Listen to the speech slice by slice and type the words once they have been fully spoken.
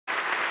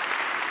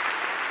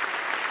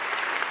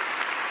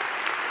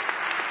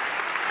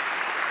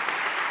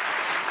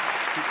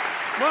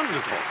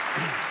Wonderful.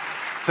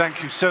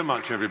 Thank you so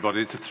much,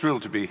 everybody. It's a thrill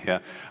to be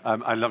here.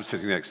 I love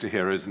sitting next to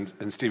heroes,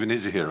 and Stephen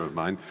is a hero of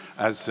mine.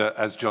 As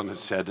John has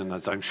said, and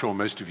as I'm sure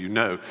most of you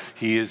know,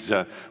 he is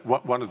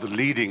one of the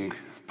leading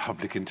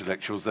public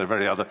intellectuals. There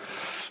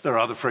are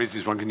other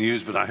phrases one can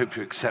use, but I hope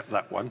you accept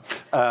that one.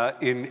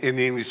 In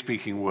the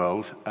English-speaking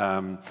world,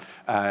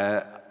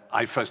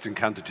 I first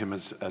encountered him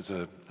as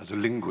a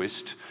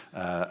linguist,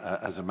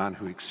 as a man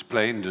who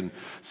explained and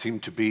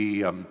seemed to be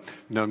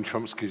Noam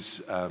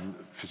Chomsky's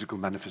physical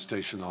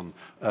manifestation on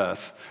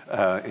Earth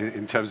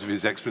in terms of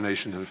his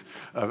explanation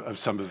of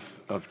some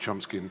of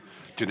Chomsky and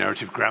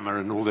generative grammar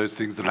and all those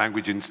things, the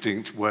language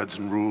instinct, words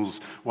and rules,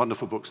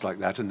 wonderful books like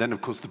that. And then,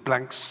 of course, the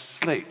blank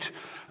slate.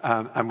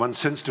 And one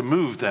sensed a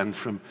move then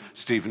from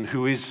Stephen,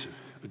 who is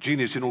a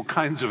genius in all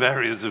kinds of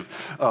areas of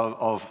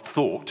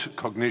thought,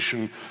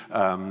 cognition,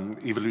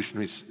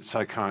 evolutionary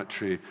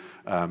psychiatry,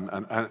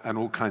 and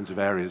all kinds of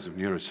areas of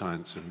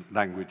neuroscience and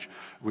language,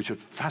 which are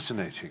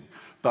fascinating.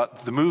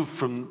 But the move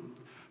from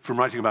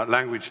writing about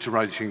language to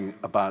writing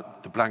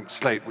about the blank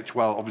slate, which,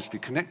 while obviously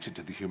connected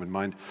to the human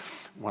mind,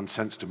 one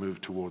sensed to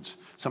move towards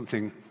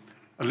something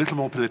a little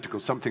more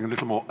political, something a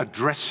little more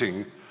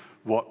addressing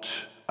what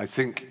I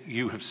think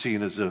you have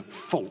seen as a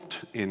fault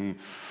in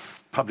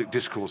public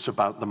discourse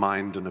about the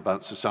mind and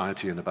about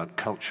society and about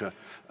culture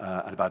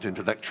and about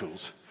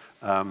intellectuals.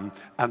 And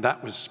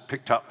that was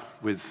picked up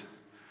with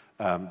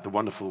the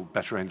wonderful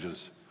Better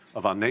Angels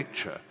of Our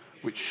Nature,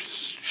 which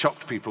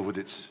shocked people with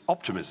its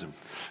optimism.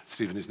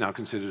 Stephen is now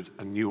considered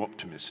a new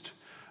optimist.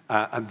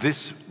 And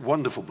this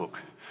wonderful book,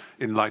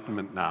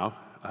 Enlightenment Now,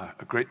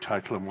 a great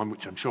title and one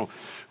which I'm sure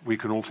we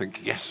can all think,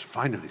 yes,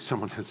 finally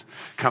someone has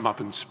come up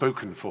and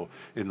spoken for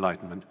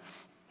enlightenment,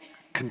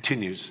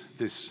 continues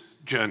this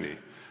journey.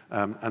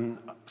 And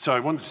so I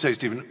wanted to say,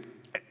 Stephen,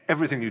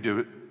 everything you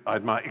do, I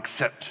admire,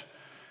 except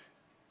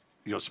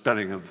your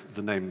spelling of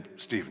the name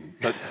Stephen.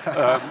 But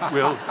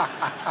we'll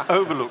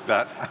overlook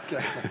that.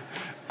 Okay.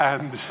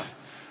 And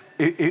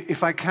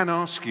if I can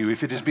ask you,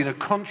 if it has been a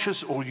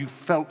conscious or you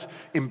felt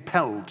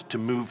impelled to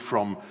move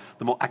from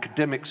the more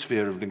academic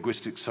sphere of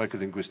linguistics,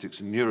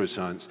 psycholinguistics, and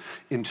neuroscience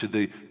into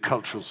the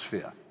cultural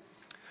sphere?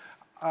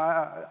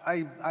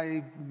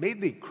 I made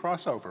the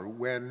crossover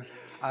when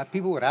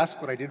people would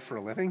ask what I did for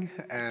a living,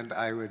 and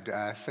I would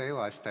say,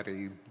 well, I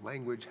study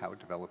language, how it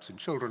develops in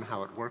children,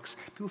 how it works.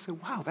 People say,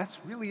 wow, that's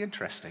really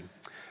interesting.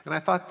 And I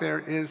thought there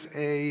is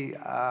a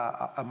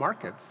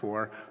market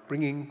for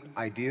bringing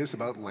ideas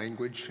about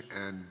language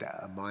and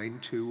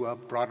mind to a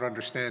broader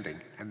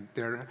understanding. And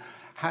there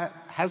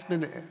had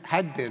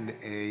been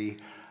a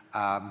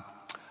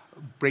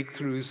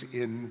breakthroughs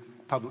in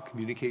public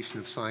communication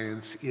of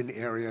science in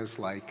areas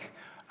like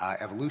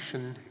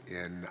evolution,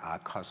 in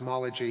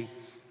cosmology,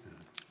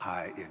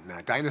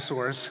 in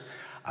dinosaurs,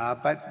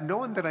 but no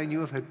one that I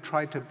knew of had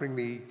tried to bring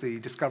the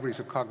discoveries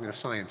of cognitive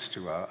science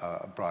to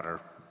a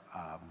broader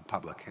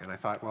public. And I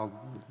thought, well,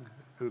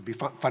 it would be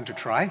fun to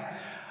try.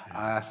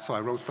 So I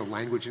wrote The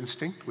Language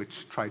Instinct,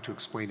 which tried to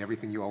explain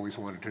everything you always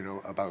wanted to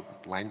know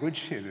about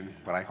language in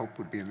what I hope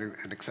would be an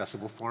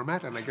accessible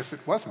format. And I guess it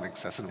was an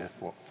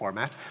accessible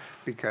format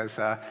because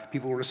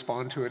people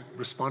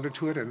responded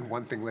to it, and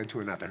one thing led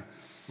to another.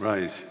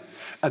 Right.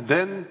 And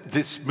then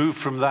this move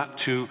from that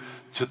to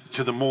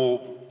the more,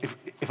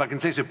 if I can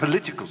say so,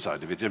 political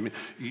side of it. I mean,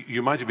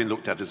 you might have been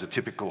looked at as a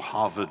typical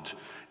Harvard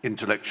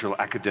intellectual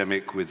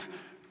academic with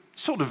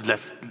sort of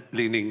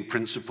left-leaning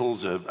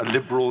principles, a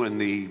liberal in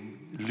the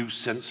loose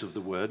sense of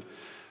the word.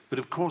 But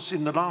of course,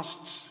 in the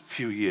last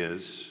few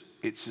years,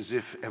 it's as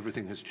if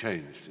everything has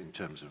changed in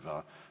terms of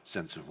our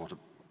sense of what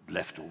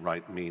left or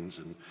right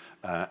means.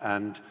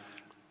 And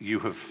you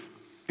have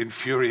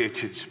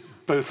infuriated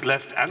both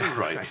left and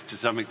right to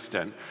some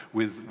extent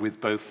with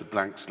both the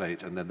blank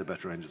slate and then the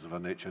Better Angels of Our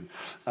Nature.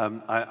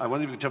 I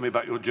wonder if you could tell me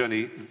about your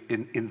journey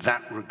in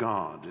that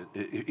regard.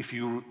 If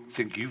you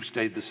think you've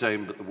stayed the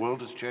same but the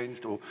world has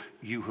changed, or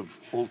you have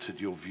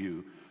altered your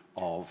view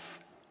of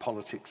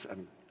politics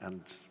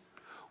and...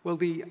 Well,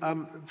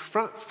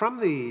 from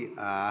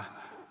the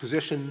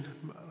position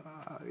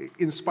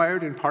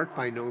inspired in part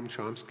by Noam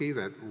Chomsky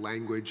that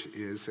language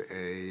is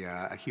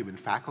a human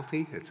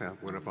faculty, it's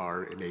one of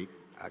our innate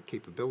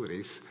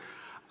capabilities,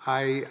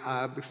 I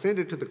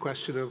extended to the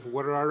question of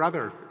what are our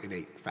other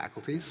innate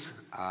faculties,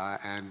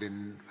 and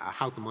in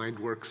how the mind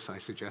works, I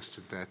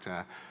suggested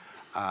that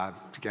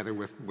together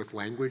with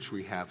language,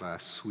 we have a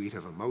suite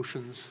of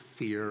emotions: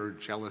 fear,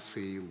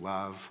 jealousy,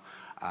 love,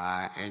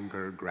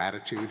 anger,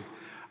 gratitude.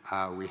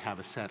 We have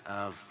a set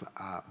of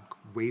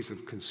ways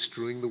of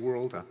construing the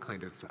world, a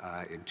kind of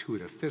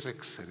intuitive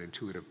physics, and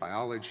intuitive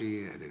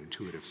biology, and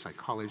intuitive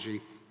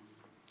psychology.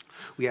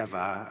 We have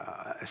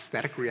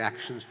aesthetic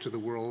reactions to the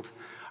world,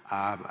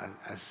 a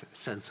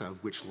sense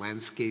of which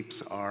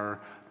landscapes are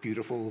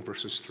beautiful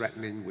versus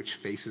threatening, which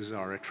faces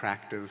are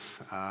attractive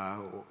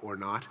or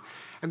not.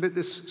 And that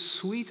this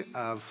suite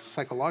of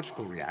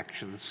psychological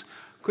reactions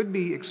could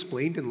be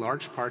explained in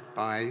large part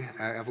by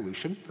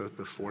evolution,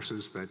 the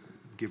forces that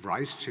give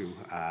rise to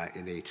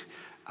innate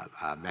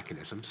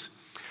mechanisms.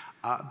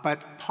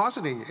 But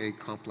positing a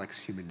complex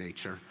human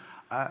nature,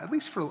 at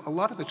least for a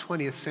lot of the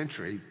 20th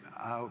century,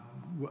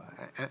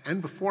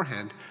 and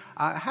beforehand,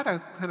 had a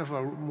kind of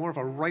more of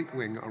a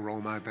right-wing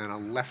aroma than a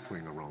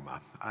left-wing aroma.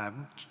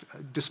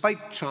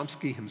 Despite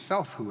Chomsky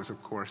himself, who was,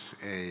 of course,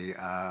 a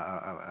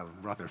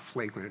rather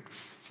flagrant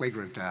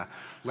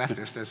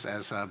leftist,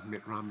 as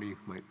Mitt Romney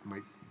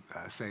might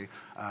say,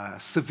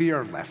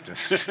 severe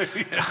leftist.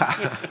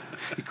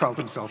 He called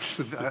himself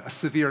a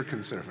severe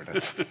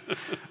conservative.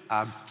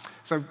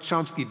 So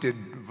Chomsky did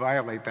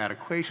violate that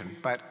equation,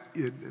 but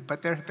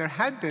there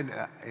had been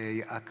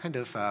a kind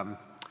of,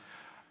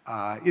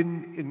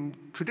 in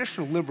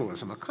traditional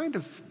liberalism, a kind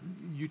of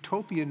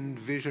utopian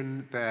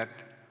vision that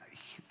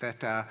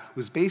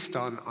was based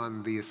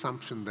on the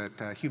assumption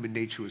that human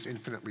nature was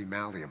infinitely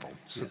malleable,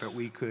 so that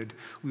we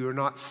were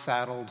not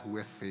saddled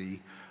with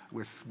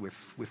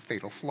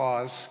fatal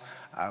flaws.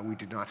 We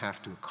did not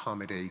have to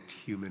accommodate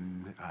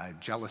human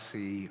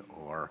jealousy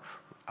or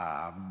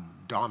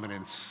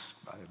dominance,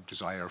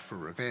 desire for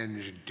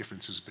revenge,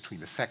 differences between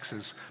the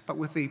sexes. But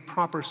with the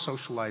proper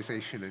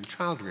socialization and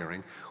child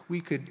rearing,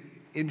 we could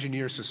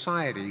engineer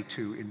society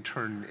to, in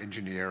turn,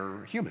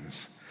 engineer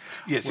humans.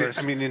 Yes,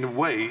 I mean, in a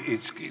way,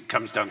 it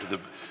comes down to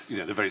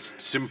the very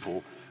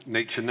simple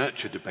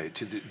nature-nurture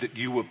debate, that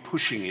you were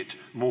pushing it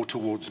more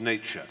towards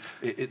nature.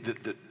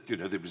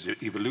 There was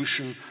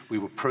evolution, we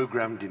were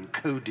programmed,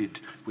 encoded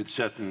with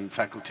certain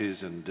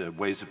faculties and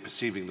ways of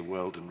perceiving the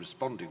world and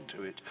responding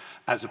to it,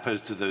 as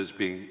opposed to those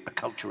being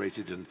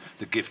acculturated and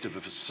the gift of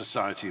a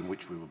society in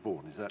which we were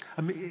born. Is that?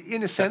 I mean,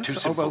 in a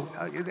sense, although,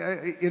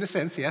 in a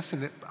sense, yes,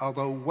 and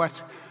although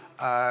what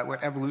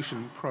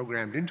evolution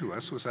programmed into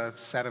us was a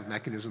set of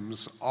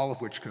mechanisms, all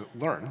of which could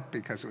learn,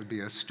 because it would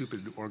be a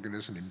stupid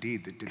organism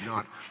indeed that did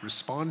not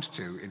respond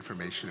to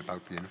information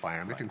about the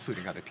environment,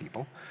 including other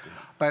people.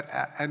 But,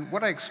 and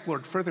what I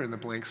explored further in the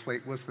blank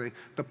slate was the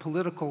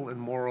political and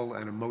moral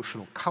and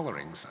emotional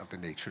colorings of the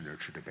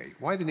nature-nurture debate.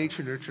 Why the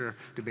nature-nurture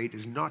debate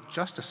is not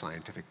just a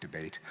scientific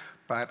debate,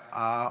 but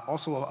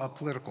also a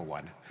political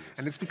one.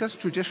 And it's because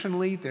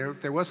traditionally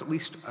there was at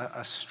least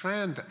a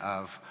strand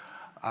of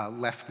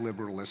left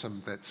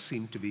liberalism that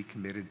seemed to be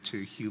committed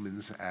to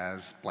humans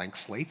as blank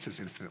slates, as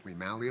infinitely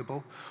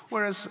malleable,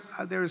 whereas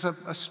there is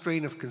a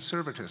strain of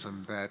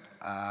conservatism that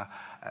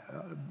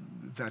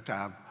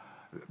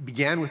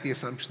began with the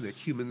assumption that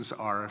humans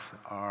are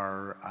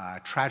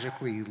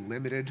tragically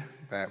limited,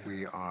 that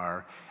we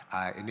are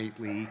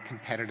innately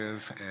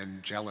competitive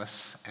and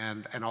jealous,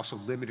 and also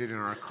limited in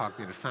our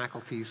cognitive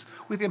faculties,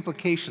 with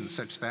implications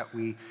such that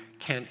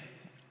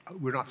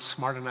we're not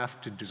smart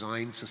enough to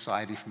design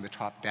society from the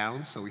top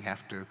down, so we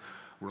have to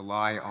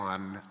rely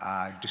on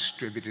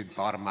distributed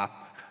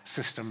bottom-up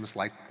systems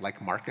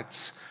like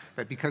markets.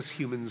 That because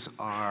humans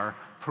are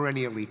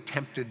perennially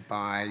tempted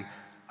by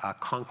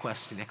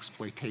conquest and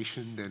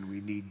exploitation, then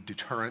we need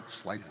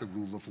deterrents like the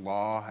rule of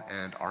law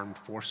and armed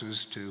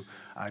forces to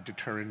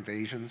deter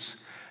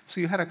invasions. So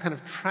you had a kind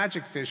of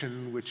tragic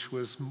vision which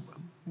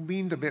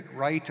leaned a bit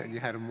right, and you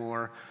had a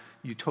more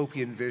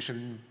utopian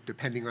vision,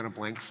 depending on a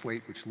blank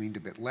slate, which leaned a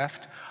bit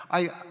left.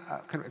 I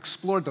kind of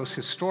explored those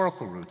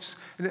historical roots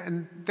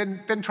and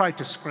then tried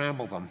to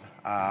scramble them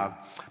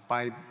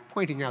by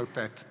pointing out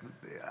that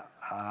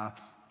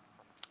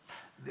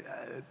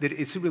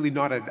it's really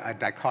not a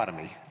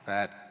dichotomy,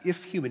 that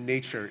if human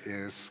nature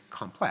is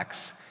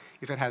complex,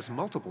 if it has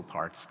multiple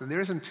parts, then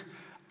there isn't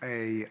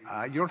you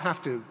don't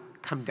have to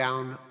come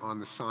down on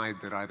the side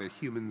that either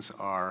humans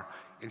are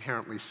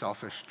inherently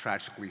selfish,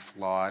 tragically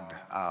flawed,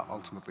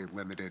 ultimately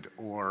limited,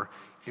 or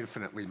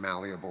infinitely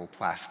malleable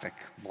plastic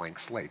blank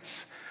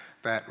slates.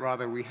 That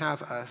rather we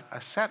have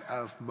a set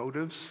of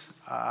motives,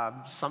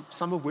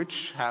 some of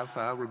which have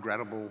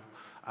regrettable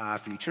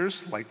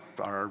features, like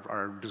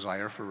our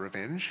desire for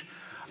revenge.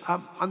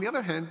 On the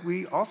other hand,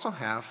 we also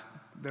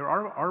there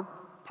are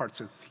parts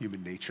of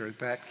human nature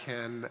that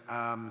can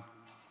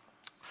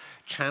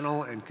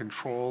channel and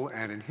control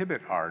and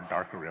inhibit our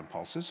darker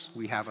impulses.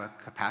 We have a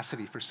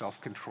capacity for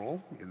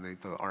self-control in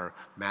our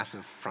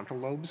massive frontal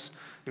lobes.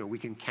 We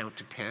can count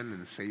to 10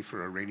 and save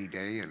for a rainy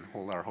day and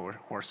hold our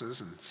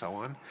horses and so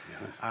on.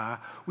 Yes.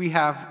 We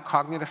have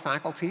cognitive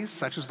faculties,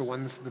 such as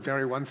the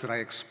very ones that I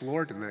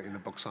explored in the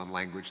books on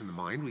language and the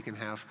mind. We can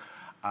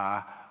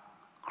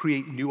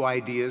create new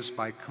ideas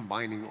by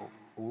combining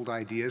old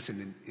ideas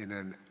in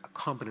a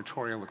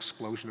combinatorial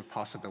explosion of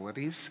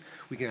possibilities.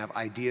 We can have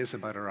ideas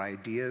about our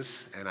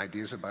ideas and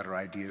ideas about our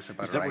ideas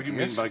about our ideas. Is that what you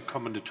mean by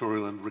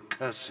combinatorial and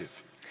recursive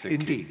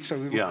thinking? Indeed. So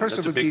recursive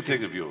that's a big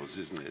thing of yours,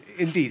 isn't it?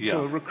 Indeed. Yeah.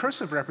 So a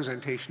recursive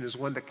representation is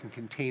one that can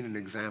contain an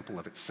example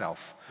of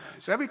itself.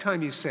 Right. So every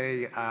time you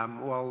say,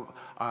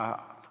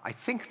 I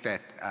think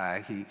that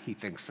he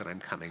thinks that I'm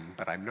coming,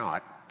 but I'm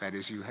not, that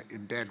is, you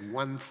embed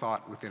one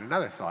thought within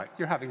another thought,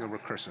 you're having a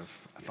recursive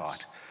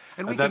thought.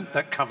 And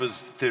that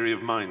covers theory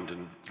of mind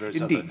and various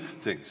other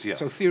things. Yeah.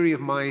 So theory of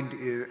mind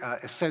is,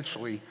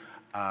 essentially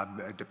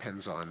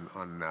depends on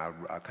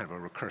kind of a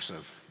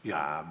recursive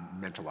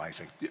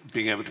mentalizing.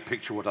 Being able to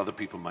picture what other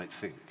people might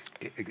think.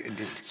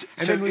 Indeed. So,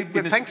 And so then,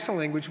 but thanks to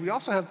language, we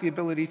also have the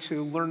ability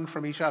to learn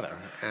from each other.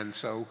 And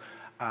so,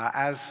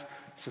 as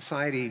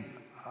society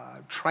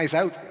tries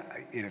out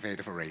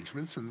innovative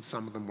arrangements, and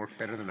some of them work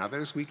better than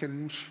others, we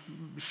can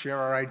share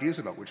our ideas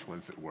about which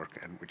ones that work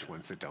and which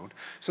ones that don't.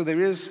 So there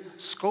is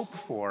scope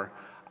for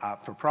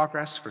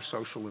progress, for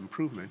social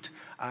improvement,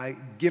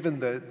 given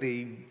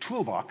the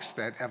toolbox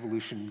that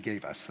evolution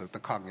gave us, the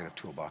cognitive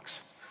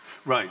toolbox.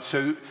 Right.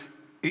 So,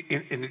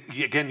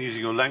 again,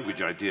 using your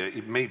language idea,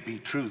 it may be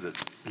true that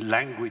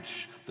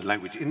language, the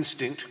language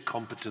instinct,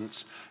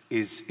 competence,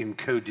 is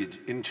encoded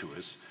into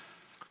us,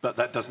 but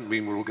that doesn't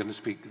mean we're all going to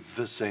speak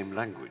the same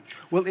language.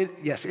 Well,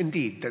 yes,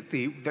 indeed.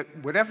 That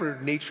whatever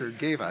nature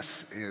gave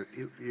us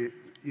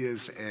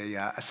is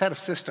a set of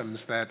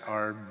systems that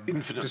are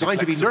Infinitely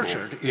designed flexible. to be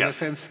nurtured in the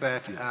sense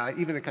that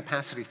even a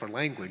capacity for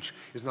language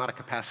is not a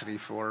capacity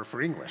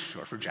for English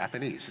or for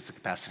Japanese. It's a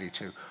capacity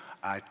to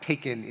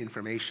take in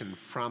information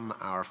from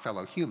our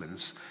fellow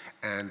humans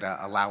and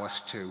allow us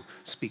to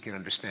speak and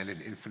understand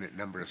an infinite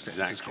number of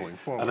sentences going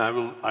forward. And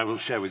I will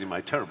share with you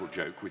my terrible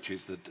joke, which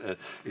is that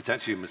it's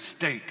actually a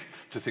mistake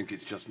to think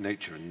it's just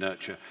nature and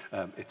nurture.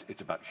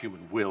 It's about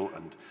human will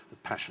and the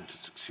passion to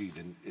succeed,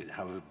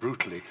 however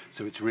brutally.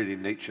 So it's really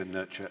nature,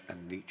 nurture,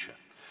 and Nietzsche.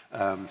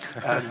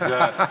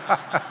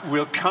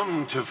 We'll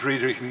come to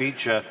Friedrich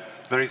Nietzsche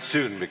very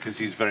soon because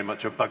he's very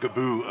much a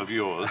bugaboo of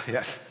yours.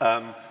 Yes.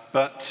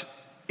 But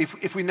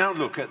if we now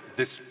look at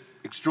this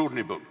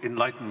extraordinary book,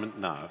 Enlightenment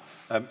Now,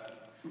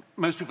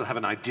 most people have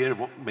an idea of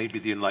what maybe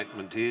the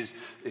Enlightenment is.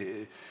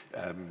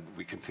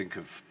 We can think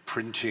of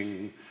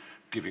printing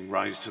giving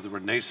rise to the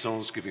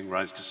Renaissance, giving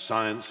rise to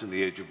science and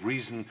the Age of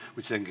Reason,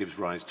 which then gives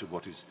rise to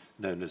what is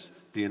known as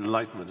the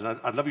Enlightenment. And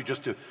I'd love you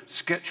just to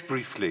sketch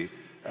briefly,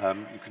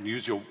 you can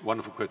use your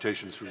wonderful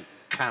quotations from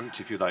Kant,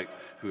 if you like,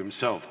 who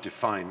himself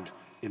defined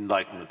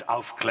enlightenment,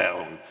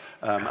 Aufklärung.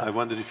 I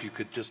wondered if you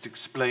could just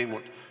explain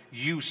what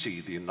you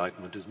see the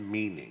Enlightenment as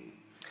meaning.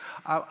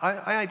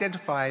 I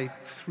identify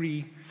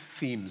three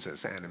themes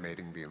as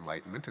animating the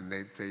Enlightenment, and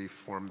they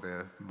form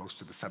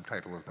most of the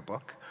subtitle of the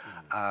book.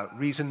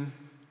 Reason,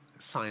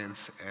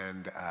 science,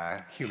 and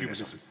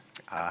humanism.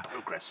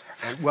 Progress.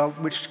 And, well,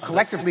 which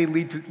collectively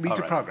lead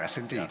to progress,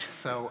 indeed. Yeah.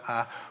 So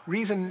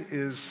reason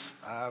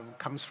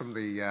comes from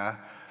the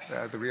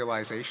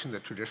realization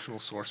that traditional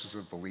sources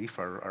of belief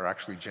are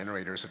actually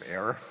generators of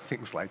error.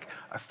 Things like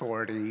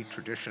authority,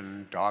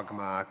 tradition,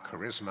 dogma,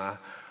 charisma,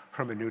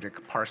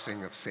 hermeneutic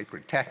parsing of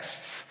sacred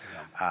texts,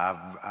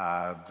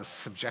 the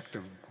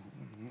subjective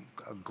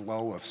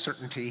glow of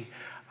certainty,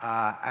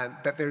 and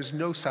that there's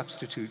no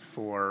substitute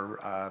for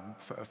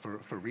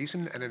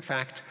reason. And in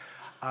fact,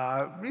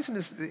 reason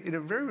is, in a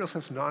very real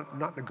sense,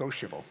 not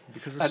negotiable.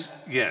 Because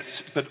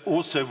yes, but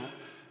also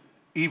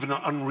even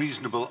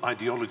unreasonable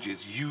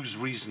ideologies use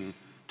reason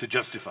to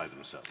justify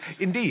themselves.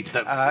 Indeed.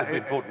 That's an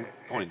important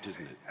point,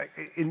 isn't it?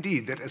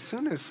 Indeed, that as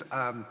soon as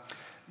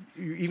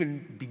you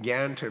even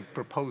began to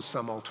propose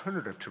some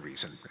alternative to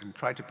reason and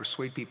tried to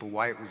persuade people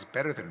why it was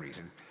better than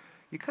reason,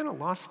 you kind of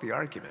lost the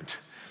argument.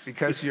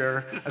 Because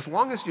as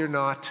long as you're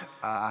not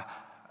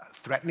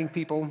threatening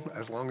people,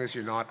 as long as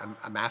you're not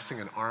amassing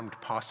an armed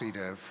posse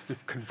to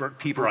convert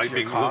people to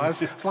your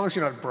cause, as long as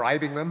you're not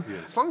bribing them,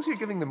 as long as you're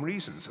giving them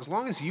reasons, as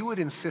long as you would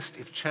insist,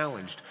 if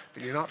challenged,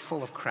 that you're not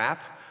full of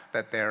crap,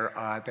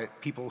 that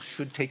people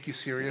should take you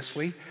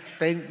seriously,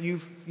 then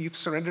you've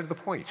surrendered the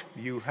point.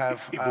 You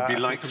have. It would be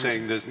like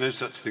saying there's no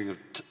such thing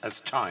as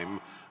time,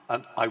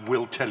 and I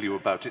will tell you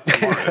about it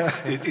tomorrow.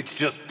 it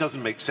just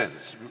doesn't make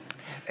sense.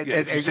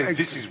 If you say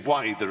this is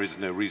why there is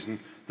no reason,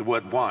 the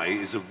word why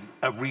is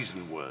a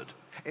reason word.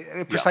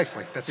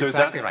 Precisely. That's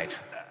exactly right.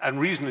 And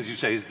reason, as you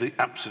say, is the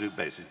absolute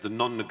basis, the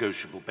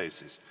non-negotiable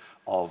basis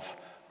of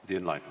the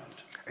Enlightenment.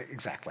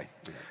 Exactly.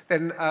 Yeah.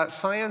 Then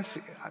science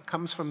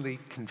comes from the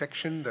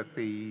conviction that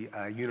the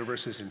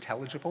universe is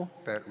intelligible,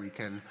 that we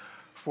can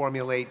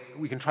formulate,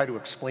 we can try to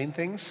explain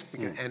things,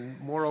 and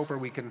moreover,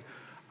 we can,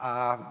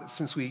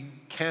 since we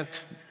can't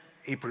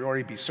a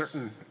priori be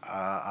certain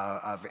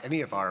of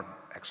any of our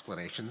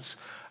explanations,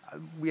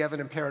 we have an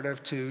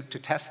imperative to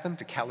test them,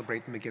 to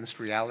calibrate them against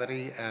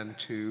reality, and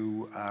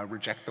to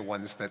reject the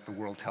ones that the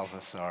world tells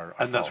us are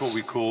And that's false.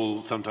 what we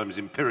call sometimes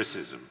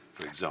empiricism,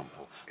 for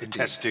example, the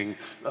testing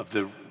of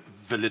the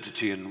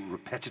validity and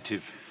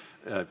repetitive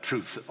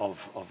truth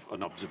of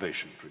an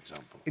observation, for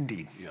example.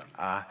 Indeed.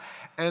 Yeah.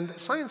 And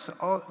science,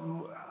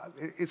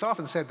 it's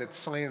often said that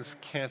science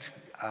can't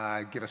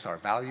give us our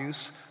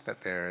values, that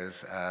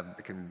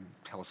it can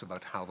tell us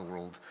about how the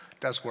world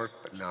does work,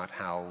 but not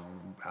how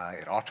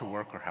it ought to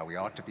work or how we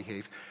ought to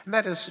behave. And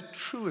that is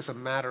true as a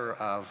matter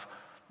of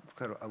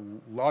kind of a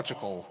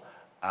logical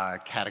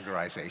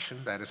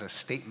categorization. That is, a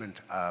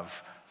statement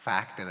of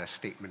fact and a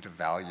statement of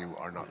value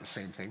are not the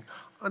same thing.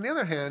 On the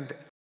other hand,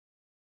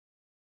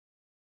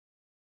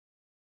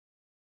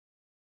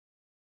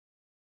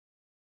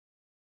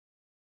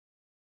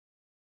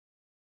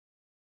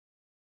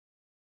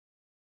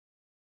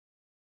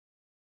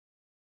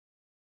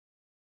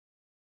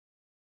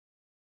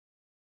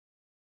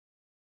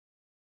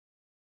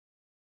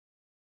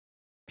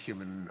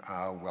 human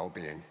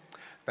well-being.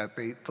 That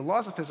the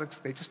laws of physics,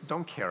 they just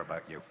don't care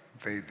about you.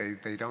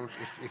 They don't,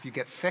 if you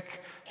get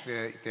sick,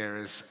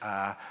 there's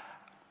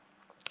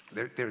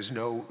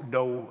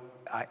no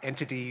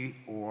entity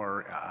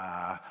or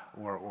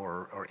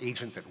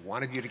agent that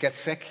wanted you to get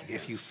sick.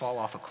 If you fall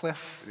off a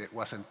cliff,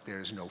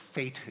 there's no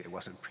fate, it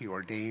wasn't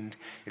preordained,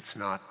 it's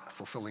not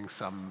fulfilling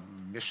some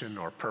mission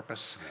or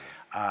purpose.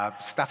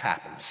 Stuff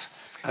happens.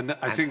 And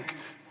I think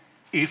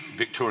if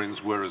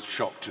Victorians were as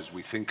shocked as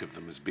we think of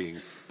them as being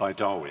by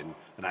Darwin,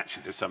 and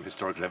actually there's some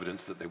historical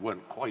evidence that they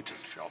weren't quite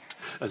as shocked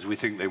as we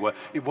think they were,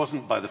 it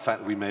wasn't by the fact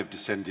that we may have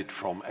descended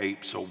from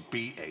apes or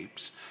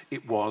be-apes,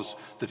 it was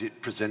that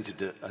it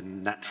presented a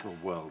natural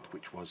world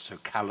which was so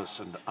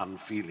callous and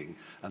unfeeling,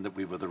 and that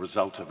we were the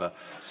result of a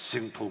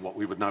simple, what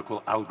we would now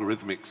call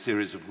algorithmic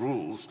series of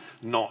rules,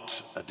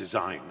 not a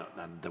design,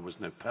 and there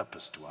was no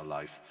purpose to our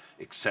life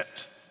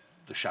except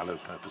the shallow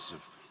purpose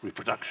of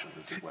reproduction,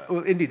 as it were.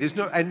 Well, indeed, there's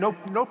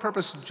no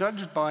purpose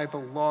judged by the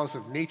laws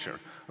of nature.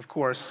 Of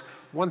course,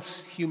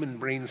 once human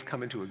brains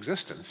come into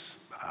existence,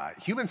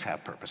 humans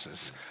have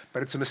purposes,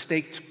 but it's a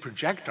mistake to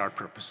project our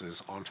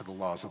purposes onto the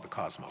laws of the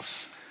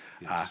cosmos.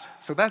 Yes.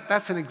 So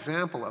that's an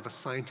example of a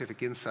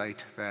scientific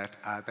insight that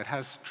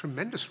has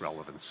tremendous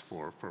relevance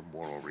for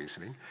moral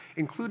reasoning,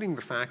 including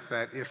the fact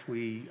that if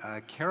we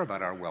care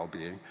about our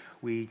well-being,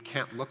 we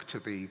can't look to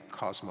the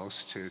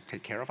cosmos to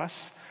take care of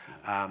us.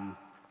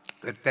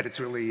 That it's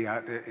really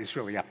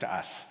up to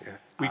us.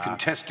 We can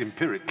test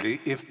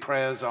empirically if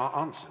prayers are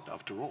answered,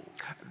 after all.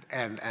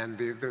 And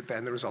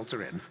the results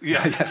are in.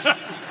 Yeah. Yes.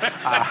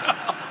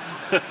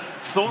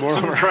 Thoughts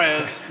and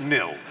prayers,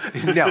 nil.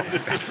 No,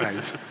 that's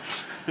right.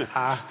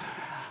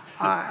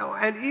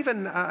 And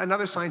even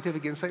another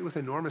scientific insight with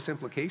enormous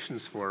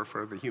implications for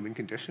the human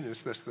condition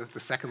is the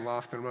second law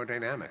of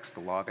thermodynamics,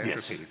 the law of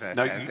entropy. Yes.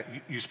 Now,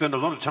 you spend a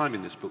lot of time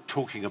in this book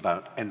talking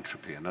about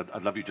entropy, and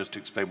I'd love you just to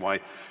explain why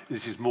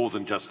this is more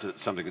than just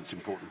something that's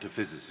important to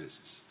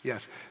physicists.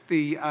 Yes.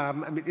 I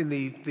mean, in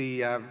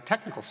the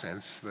technical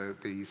sense,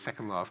 the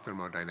second law of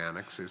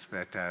thermodynamics is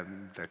that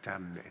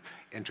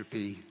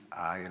entropy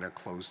in a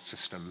closed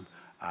system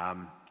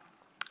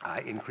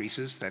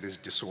increases, that is,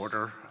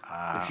 disorder.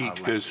 The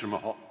heat goes from a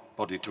hot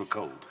body to a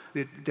cold.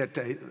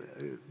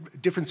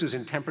 Differences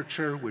in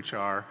temperature, which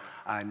are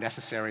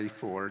necessary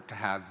to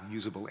have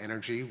usable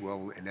energy,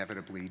 will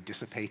inevitably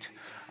dissipate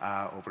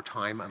over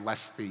time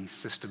unless the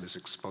system is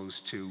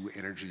exposed to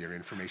energy or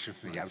information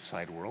from the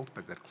outside world.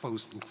 But that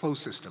in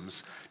closed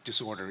systems,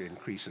 disorder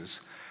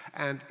increases.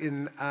 And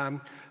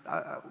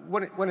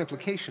one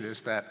implication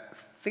is that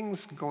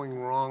things going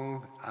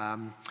wrong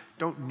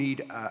don't need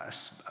a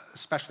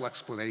special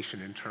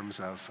explanation in terms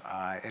of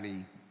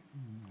any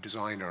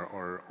design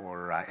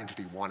or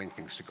entity wanting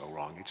things to go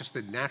wrong. It's just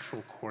the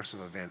natural course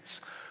of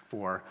events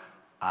for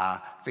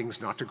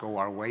things not to go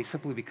our way,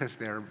 simply because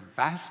there are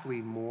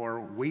vastly more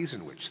ways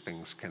in which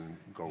things can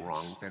go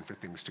wrong than for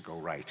things to go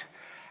right.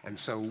 And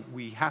so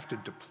we have to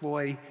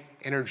deploy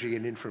energy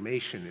and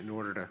information in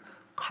order to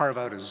carve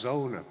out a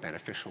zone of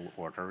beneficial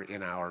order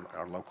in our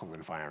local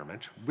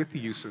environment with the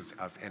use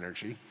of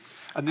energy.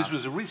 And this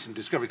was a recent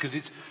discovery, because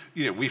it's,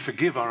 we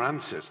forgive our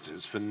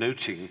ancestors for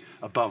noting,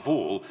 above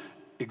all,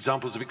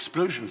 examples of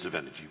explosions of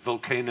energy,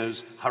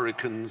 volcanoes,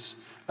 hurricanes,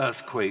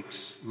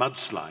 earthquakes,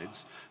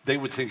 mudslides. They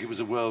would think it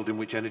was a world in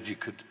which energy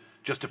could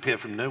just appear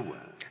from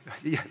nowhere.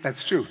 Yeah,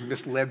 that's true,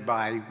 misled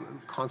by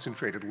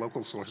concentrated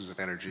local sources of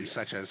energy, yes,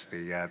 such as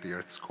the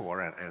Earth's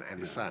core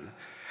and the sun.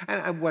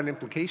 And one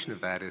implication of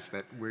that is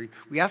that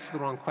we ask the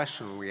wrong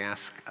question when we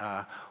ask,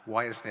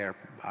 why is there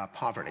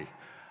poverty?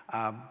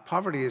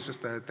 Poverty is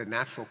just the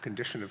natural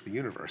condition of the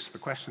universe. The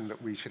question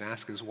that we should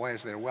ask is, why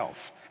is there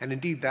wealth? And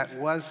indeed, that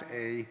was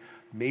a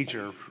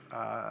major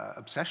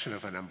obsession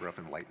of a number of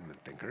Enlightenment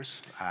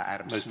thinkers,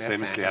 Adam Most Smith,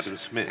 famously Adam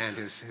Smith, and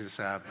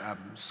his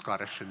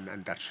Scottish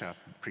and Dutch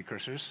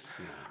precursors.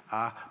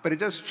 Yeah. But it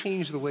does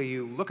change the way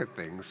you look at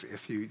things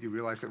if you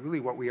realize that really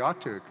what we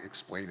ought to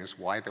explain is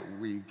why that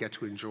we get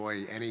to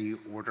enjoy any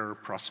order,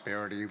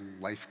 prosperity,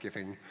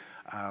 life-giving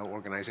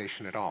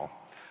organization at all.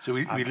 So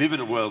we live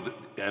in a world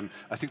that,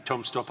 I think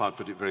Tom Stoppard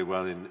put it very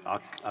well in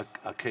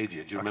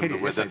Arcadia. Do you remember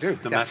where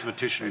the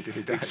mathematician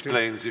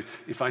explains,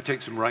 if I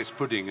take some rice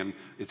pudding and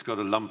it's got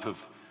a lump of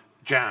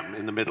jam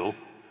in the middle,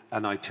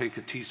 and I take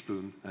a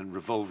teaspoon and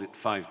revolve it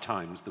 5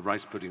 times, the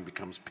rice pudding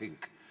becomes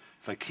pink.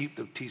 If I keep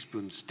the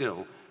teaspoon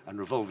still and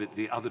revolve it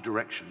the other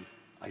direction,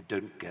 I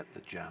don't get the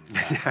jam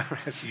back. Yeah,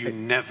 right. You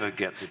never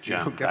get the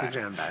jam back. You don't get the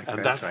jam back. And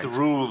that's right. The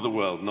rule of the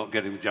world, not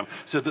getting the jam.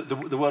 So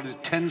the world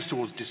tends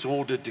towards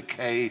disorder,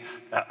 decay,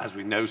 as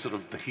we know, sort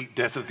of the heat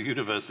death of the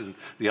universe in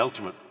the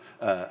ultimate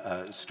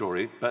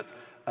story. But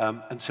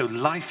and so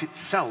life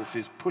itself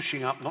is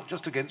pushing up, not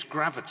just against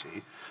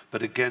gravity,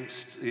 but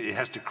against, it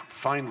has to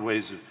find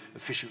ways of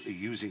efficiently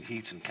using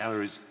heat and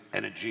calories,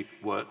 energy,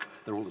 work,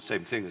 they're all the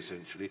same thing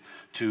essentially,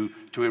 to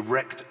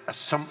erect a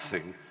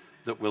something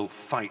that will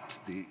fight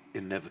the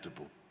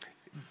inevitable.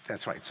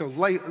 That's right. So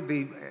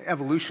the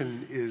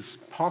evolution is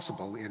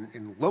possible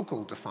in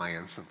local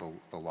defiance of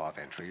the law of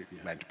entry,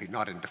 entropy,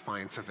 not in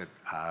defiance of it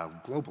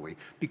globally,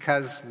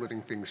 because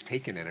living things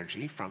take in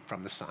energy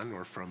from the sun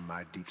or from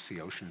deep sea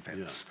ocean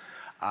vents.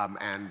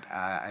 And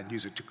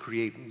use it to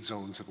create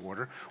zones of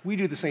order. We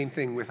do the same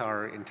thing with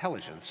our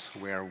intelligence,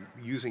 where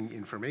using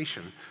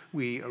information,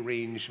 we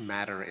arrange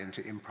matter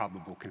into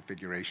improbable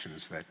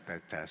configurations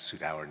that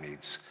suit our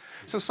needs.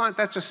 So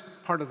that's just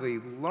part of the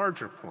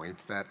larger point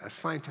that a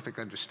scientific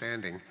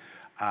understanding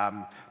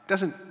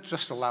doesn't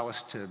just allow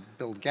us to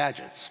build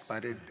gadgets,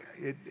 but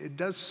it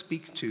does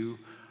speak to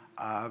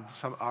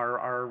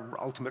our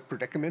ultimate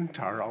predicament,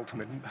 our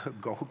ultimate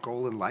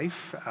goal in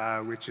life,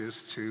 which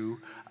is to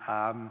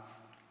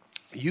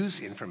use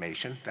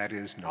information, that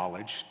is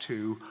knowledge,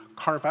 to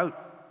carve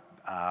out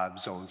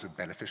zones of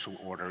beneficial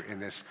order in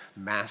this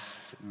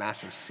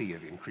massive sea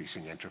of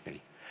increasing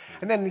entropy.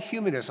 And then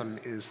humanism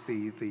is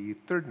the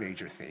third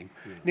major theme,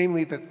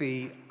 namely that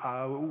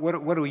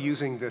what are we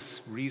using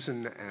this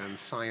reason and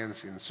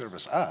science in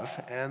service of?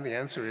 And the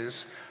answer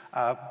is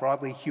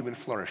broadly human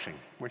flourishing,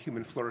 where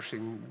human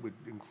flourishing would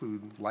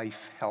include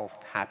life,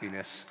 health,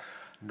 happiness,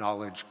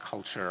 knowledge,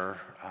 culture,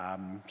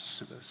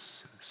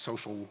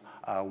 social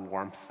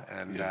warmth,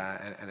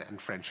 and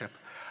friendship.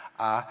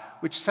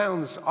 Which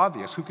sounds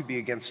obvious. Who could be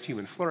against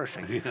human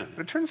flourishing? Yeah.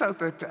 But it turns out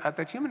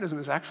that humanism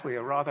is actually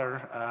a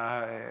rather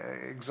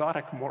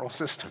exotic moral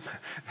system.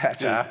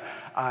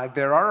 That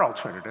there are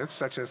alternatives,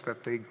 such as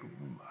that the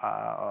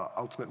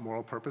ultimate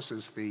moral purpose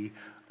is the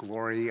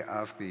glory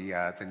of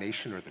the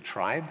nation or the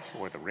tribe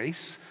or the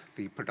race,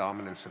 the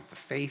predominance of the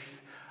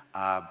faith,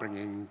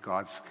 bringing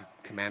God's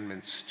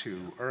commandments to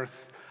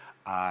earth,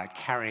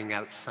 carrying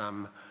out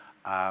some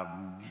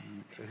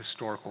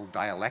historical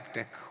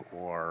dialectic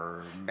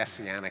or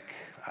messianic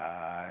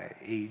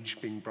age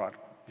being brought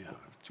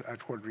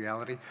toward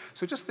reality.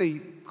 So just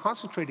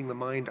concentrating the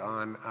mind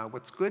on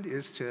what's good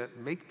is to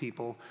make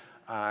people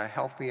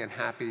healthy and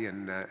happy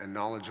and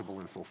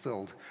knowledgeable and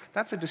fulfilled.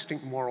 That's a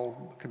distinct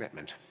moral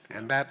commitment,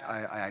 and that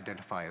I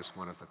identify as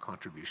one of the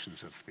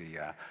contributions of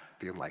the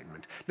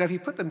Enlightenment. Now, if you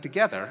put them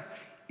together,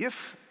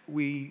 if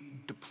we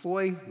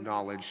deploy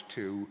knowledge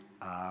to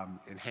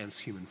enhance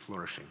human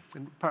flourishing.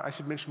 And I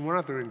should mention one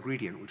other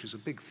ingredient, which is a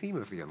big theme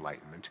of the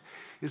Enlightenment,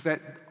 is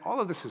that all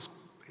of this is,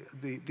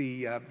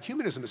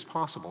 humanism is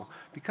possible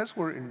because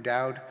we're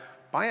endowed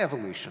by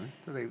evolution,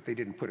 they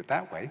didn't put it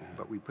that way,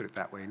 but we put it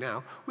that way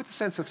now, with a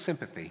sense of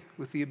sympathy,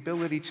 with the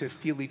ability to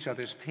feel each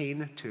other's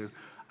pain, to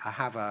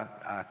have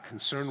a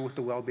concern with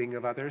the well-being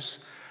of others.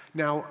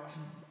 Now,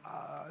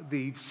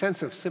 the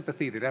sense of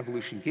sympathy that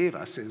evolution gave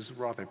us is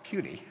rather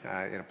puny.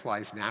 It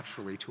applies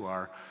naturally to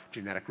our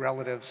genetic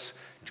relatives,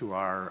 to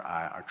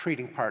our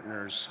trading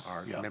partners,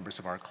 members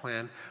of our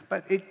clan,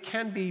 but it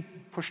can be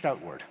pushed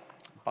outward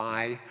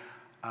by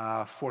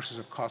forces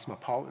of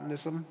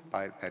cosmopolitanism,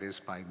 that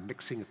is, by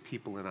mixing of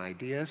people and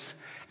ideas,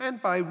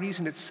 and by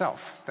reason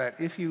itself, that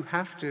if you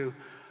have to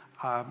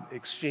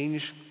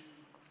exchange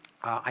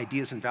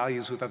ideas and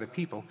values with other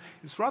people,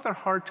 it's rather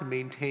hard to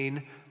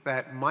maintain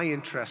that my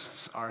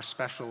interests are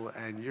special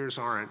and yours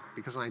aren't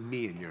because I'm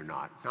me and you're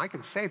not. Now, I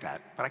can say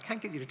that, but I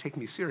can't get you to take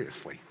me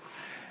seriously.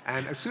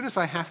 And as soon as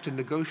I have to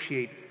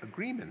negotiate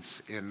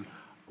agreements in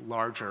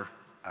larger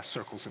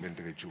circles of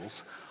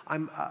individuals,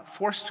 I'm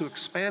forced to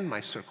expand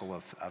my circle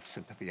of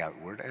sympathy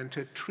outward and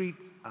to treat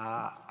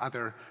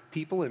other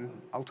people and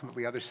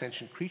ultimately other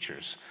sentient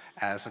creatures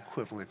as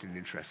equivalent in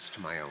interests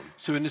to my own.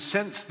 So in a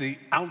sense, the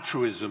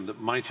altruism that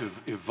might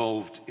have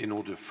evolved in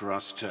order for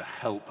us to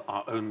help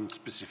our own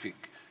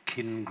specific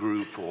kin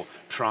group or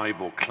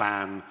tribe or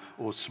clan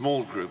or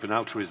small group, an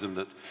altruism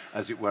that,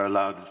 as it were,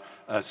 allowed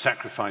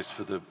sacrifice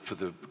for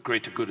the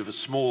greater good of a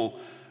small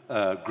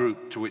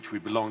group to which we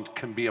belonged,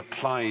 can be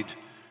applied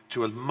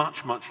to a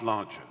much, much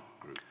larger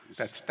group.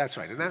 That's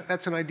right, and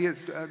that's an idea.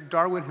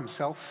 Darwin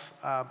himself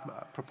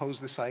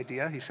proposed this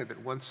idea. He said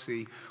that once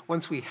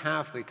we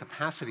have the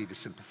capacity to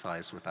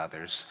sympathize with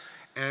others,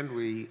 and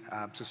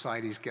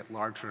societies get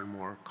larger and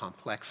more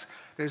complex,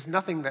 there's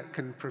nothing that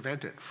can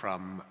prevent it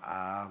from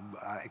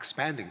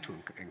expanding to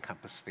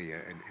encompass the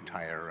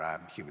entire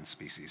human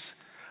species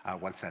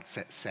once that's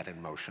set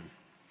in motion.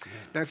 Yeah.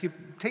 Now, if you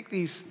take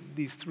the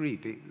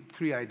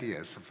three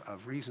ideas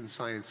of reason,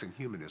 science, and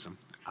humanism,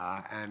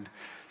 and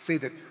say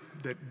that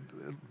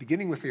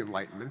beginning with the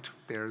Enlightenment,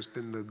 there's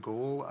been the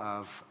goal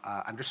of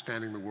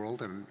understanding the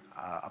world and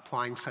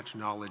applying such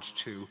knowledge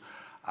to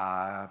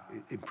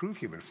improve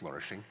human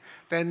flourishing,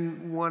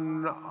 then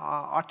one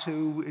ought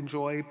to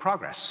enjoy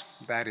progress.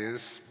 That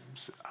is,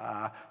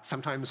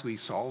 sometimes we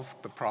solve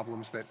the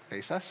problems that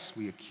face us,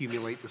 we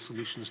accumulate the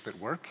solutions that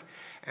work,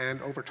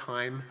 and over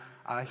time,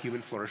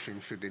 human flourishing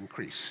should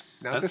increase.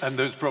 Now, and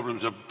those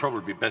problems are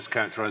probably best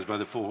characterized by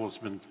the four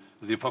horsemen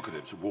of the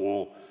apocalypse: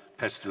 war,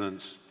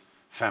 pestilence,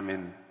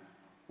 famine.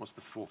 What's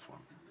the fourth one?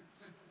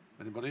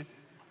 Anybody?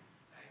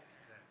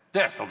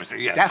 Death,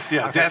 obviously, yes. Death.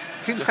 Yeah, Okay.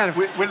 death. Seems kind of...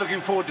 We're looking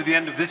forward to the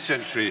end of this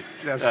century.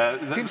 Yes.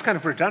 Seems kind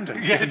of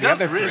redundant. Yeah, it does,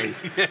 the other really.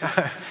 three. Yes.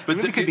 But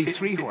really could be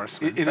three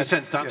horsemen. In a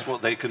sense, that's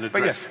what they can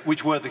address, yes.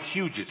 which were the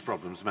hugest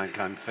problems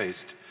mankind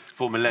faced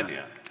for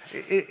millennia.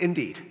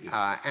 Indeed,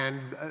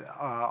 and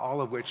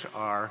all of which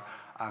are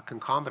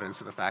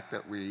concomitants of the fact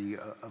that we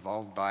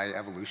evolved by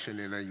evolution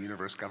in a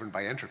universe governed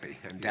by entropy.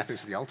 And death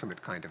is the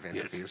ultimate kind of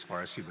entropy as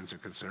far as humans are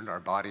concerned. Our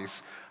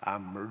bodies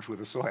merge with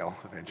the soil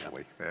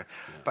eventually.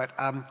 But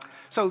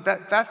so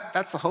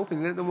that's the hope.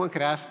 And then one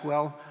could ask,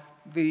 well,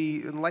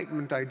 the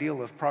Enlightenment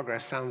ideal of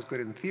progress sounds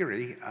good in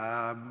theory.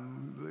 How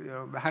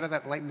did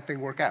that Enlightenment thing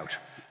work out?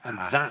 And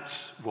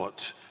that's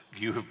what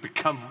you have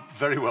become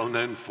very well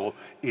known for,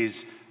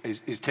 is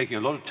taking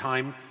a lot of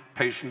time,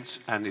 patience,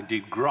 and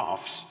indeed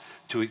graphs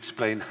to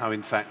explain how,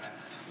 in fact,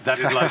 that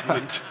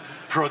Enlightenment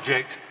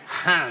project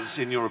has,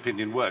 in your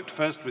opinion, worked.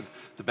 First with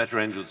the better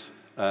angels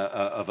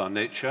of our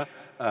nature,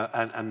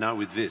 and now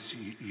with this.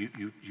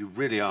 You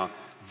really are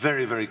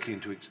very, very keen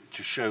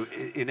to show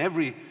in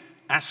every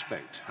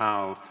aspect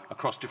how,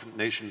 across different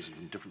nations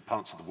and different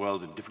parts of the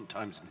world and different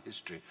times in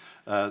history,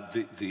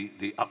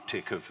 the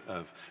uptick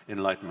of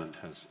Enlightenment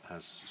has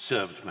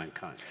served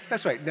mankind.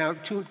 That's right. Now,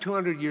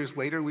 200 years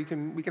later, we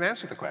can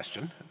answer the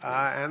question,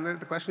 and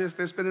the question is: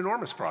 there's been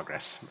enormous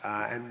progress,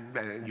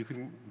 and you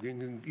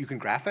can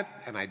graph it,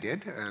 and I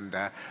did, and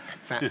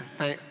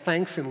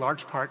thanks in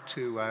large part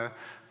to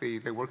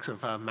the works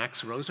of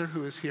Max Roser,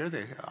 who is here,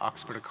 the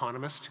Oxford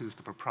economist, who's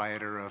the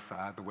proprietor of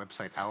the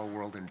website Our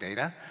World in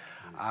Data.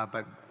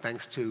 But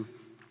thanks to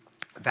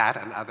that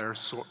and other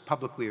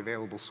publicly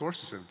available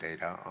sources of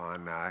data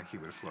on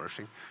human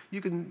flourishing, you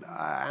can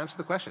answer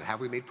the question, have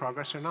we made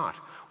progress or not?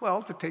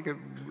 Well, to take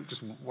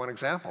just one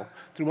example,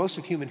 through most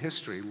of human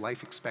history,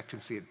 life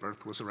expectancy at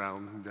birth was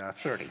around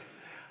 30.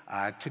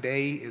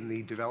 Today, in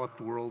the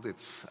developed world,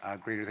 it's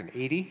greater than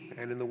 80,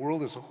 and in the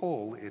world as a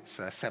whole, it's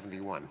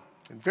 71.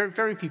 And very,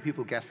 very few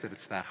people guess that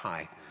it's that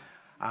high.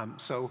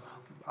 The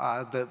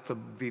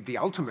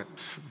ultimate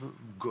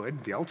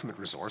good, the ultimate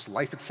resource,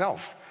 life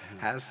itself,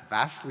 has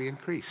vastly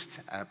increased.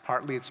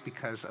 Partly it's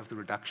because of the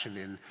reduction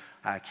in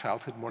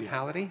childhood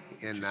mortality.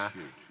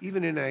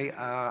 Even in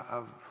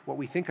what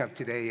we think of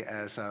today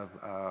as a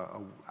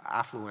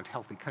affluent,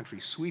 healthy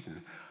country,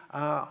 Sweden,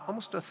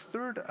 almost a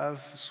third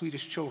of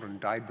Swedish children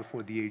died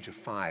before the age of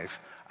 5,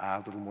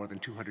 a little more than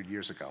 200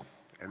 years ago.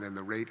 And then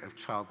the rate of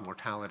child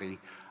mortality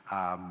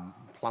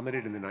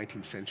plummeted in the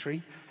 19th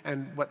century.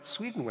 And what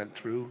Sweden went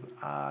through,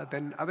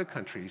 then other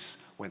countries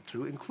went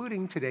through,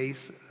 including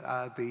today's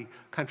the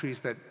countries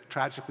that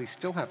tragically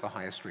still have the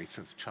highest rates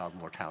of child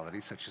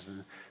mortality, such as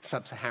in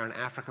sub-Saharan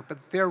Africa, but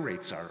their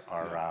rates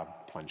are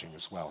plunging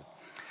as well.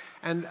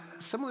 And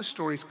similar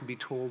stories can be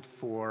told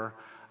for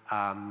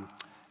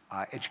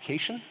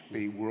education.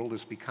 The world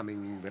is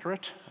becoming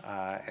literate.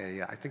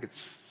 I think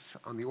it's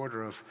on the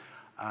order of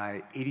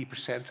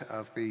 80%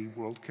 of the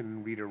world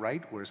can read or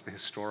write, whereas the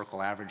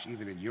historical average,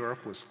 even in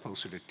Europe, was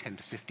closer to 10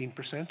 to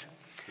 15%.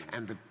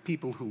 And the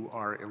people who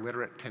are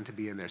illiterate tend to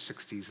be in their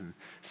 60s and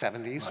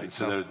 70s. Right, and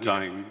so they're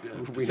dying.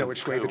 We know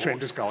which way the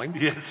trend is going.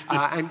 Yes.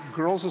 And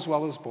girls as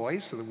well as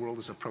boys, so the world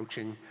is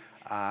approaching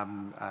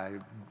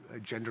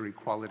gender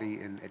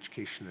equality in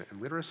education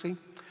and literacy.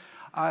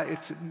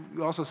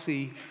 We also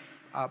see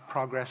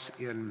progress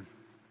in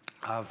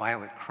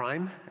violent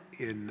crime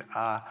in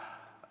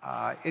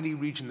any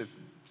region that's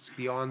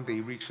beyond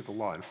the reach of the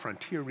law. In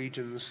frontier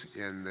regions,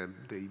 in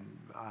the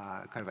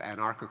kind of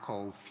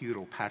anarchical,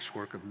 feudal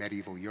patchwork of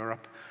medieval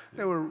Europe,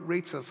 there were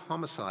rates of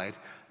homicide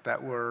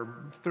that were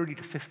 30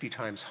 to 50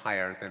 times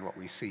higher than what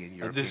we see in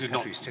European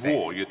countries today. This is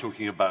not war, you're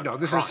talking about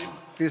crime.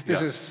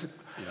 This is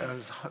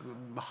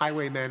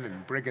highwaymen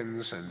and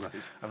brigands and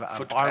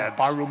right.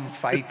 barroom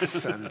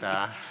fights and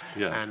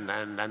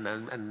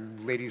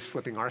ladies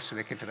slipping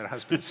arsenic into their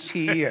husband's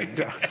tea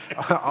and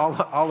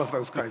all of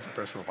those kinds of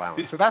personal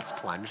violence. So that's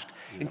plunged,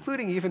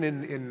 including even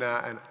in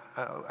an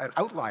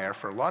outlier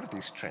for a lot of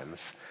these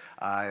trends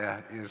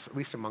is, at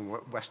least among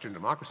Western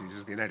democracies,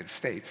 is the United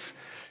States.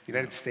 The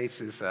United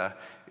States is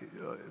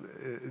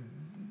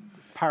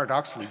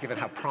paradoxically, given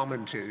how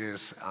prominent it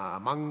is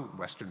among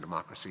Western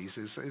democracies,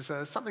 is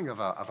something of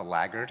a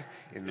laggard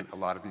in a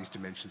lot of these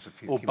dimensions of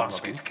human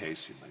well-being. Or basket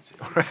case, you might say.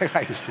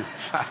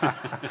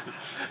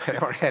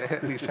 Right. Or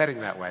at least heading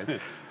that way.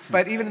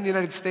 But even in the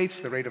United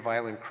States, the rate of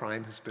violent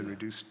crime has been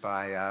reduced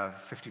by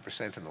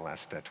 50% in the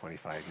last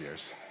 25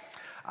 years.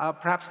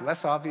 Perhaps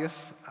less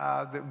obvious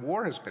that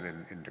war has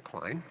been in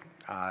decline.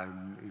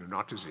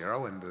 Not to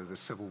zero, and the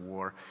civil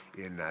war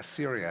in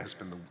Syria has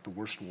been the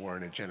worst war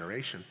in a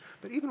generation.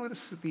 But even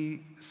with the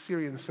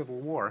Syrian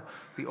civil war,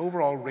 the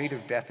overall rate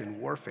of death in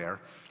warfare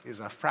is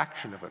a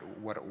fraction of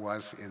what it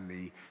was in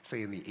the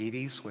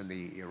 80s when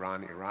the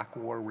Iran-Iraq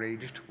war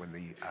raged, when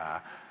the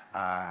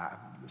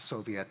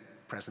Soviet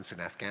presence in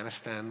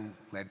Afghanistan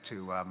led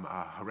to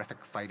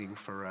horrific fighting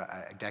for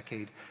a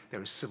decade. There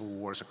were civil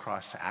wars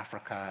across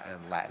Africa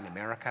and Latin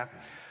America.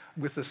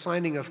 With the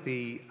signing of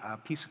the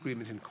peace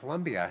agreement in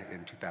Colombia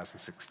in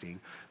 2016,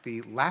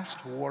 the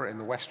last war in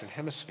the Western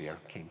Hemisphere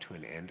came to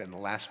an end and the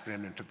last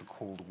remnant of the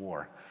Cold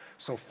War.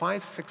 So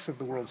 5/6 of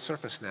the world's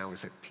surface now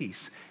is at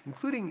peace,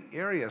 including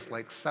areas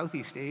like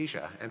Southeast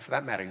Asia, and for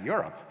that matter,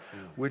 Europe,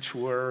 which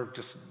were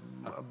just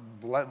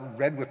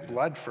red with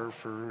blood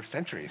for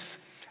centuries.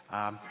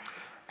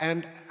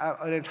 And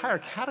an entire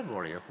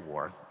category of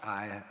war,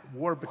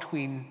 war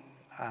between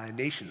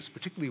nations,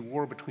 particularly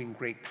war between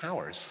great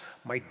powers,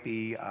 might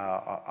be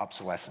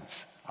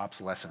obsolescent.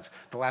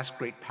 The last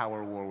great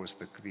power war was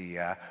the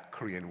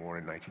Korean War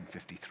in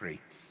 1953.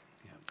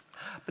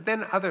 But then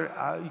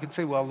you can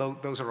say, well,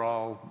 those are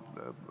all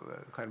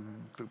kind of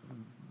the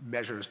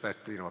measures that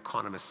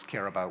economists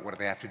care about. What do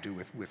they have to do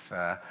with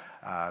the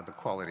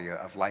quality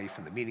of life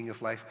and the meaning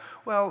of life?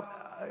 Well,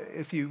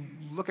 if you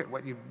look at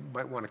what you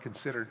might want to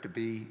consider to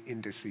be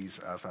indices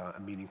of a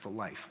meaningful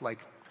life,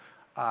 like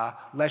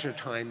leisure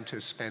time to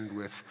spend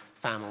with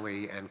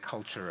family and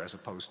culture as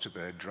opposed to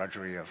the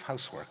drudgery of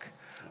housework.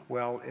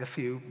 Well,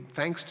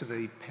 thanks to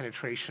the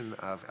penetration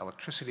of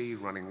electricity,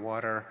 running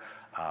water,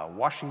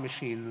 washing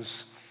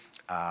machines,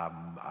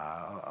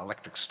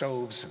 electric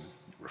stoves and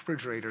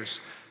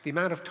refrigerators, the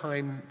amount of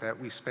time that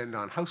we spend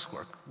on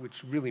housework,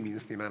 which really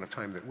means the amount of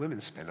time that women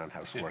spend on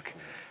housework,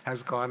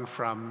 has gone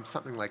from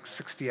something like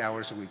 60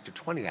 hours a week to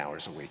 20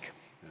 hours a week.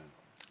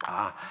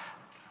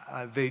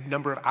 The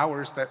number of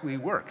hours that we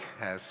work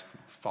has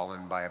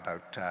fallen by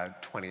about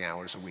 20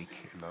 hours a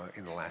week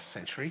in the last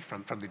century,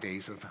 from the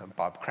days of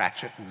Bob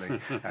Cratchit and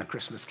the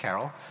Christmas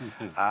Carol.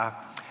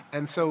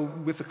 And so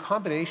with the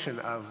combination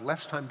of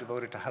less time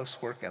devoted to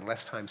housework and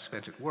less time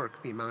spent at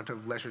work, the amount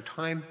of leisure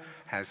time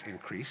has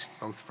increased,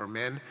 both for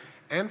men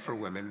and for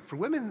women. For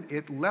women,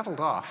 it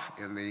leveled off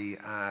in the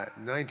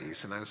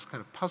 90s, and I was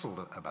kind of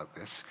puzzled about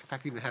this. In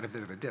fact, even had a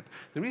bit of a dip.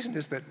 The reason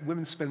is that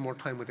women spend more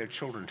time with their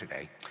children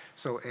today.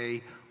 So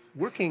a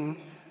working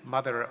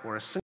mother or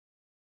a single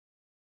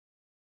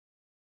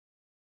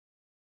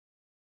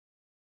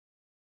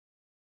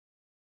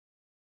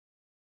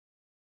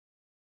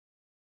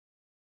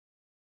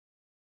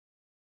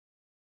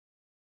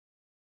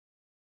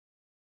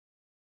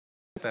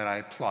that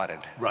I plotted.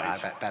 Right.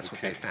 That's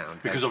what they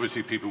found. Because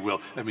obviously people will,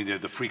 I mean,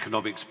 the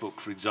Freakonomics book,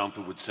 for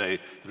example, would say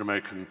that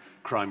American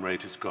crime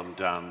rate has gone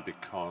down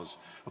because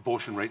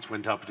abortion rates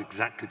went up at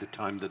exactly the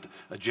time that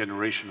a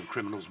generation of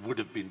criminals would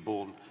have been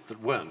born that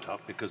weren't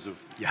up because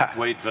of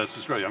Wade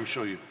versus Roe. I'm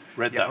sure you've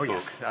read that book.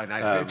 Yes.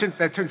 Nice.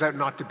 That turns out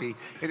not to be,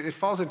 it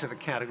falls into the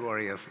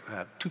category of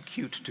too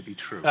cute to be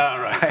true.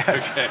 Right,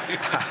 okay.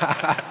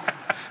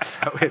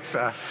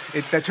 So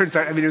that turns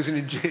out, I mean, it was an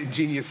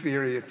ingenious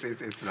theory.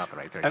 It's not the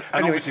right thing. And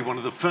anyway, obviously, one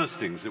of the first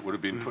things that would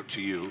have been put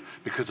to you,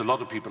 because a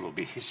lot of people will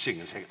be hissing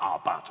and saying,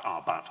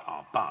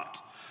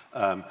 but.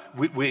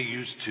 We're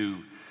used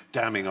to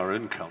damning our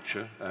own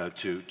culture,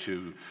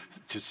 to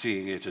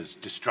seeing it as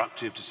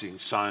destructive, to seeing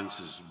science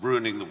as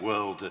ruining the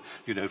world,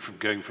 from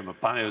going from a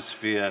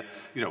biosphere,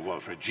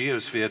 for a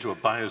geosphere to a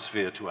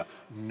biosphere to a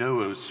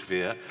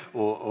noosphere,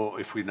 or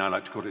if we now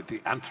like to call it the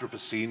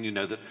Anthropocene,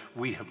 that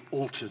we have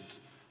altered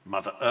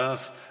Mother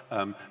Earth,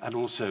 and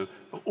also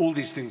all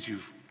these things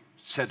you've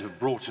said have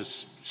brought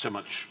us so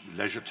much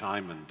leisure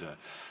time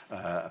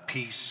and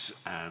peace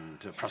and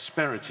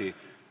prosperity.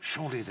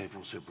 Surely they've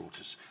also brought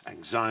us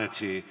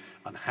anxiety,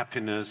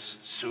 unhappiness,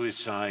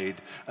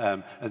 suicide,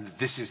 and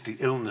this is the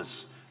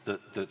illness that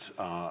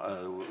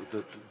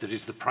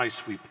is the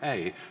price we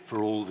pay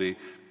for all the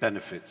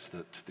benefits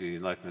that the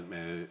Enlightenment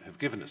may have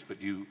given us. But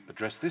you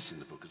address this in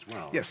the book as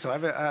well. Yes, so I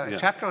have a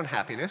chapter on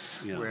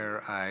happiness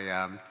where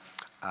I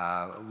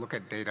look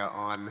at data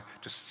on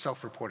just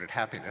self-reported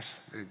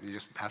happiness. You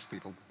just ask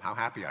people, how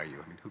happy are you?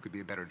 I mean, who could be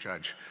a better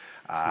judge?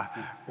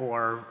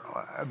 Or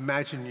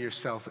imagine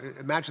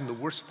the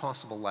worst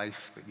possible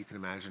life that you can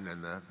imagine,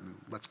 and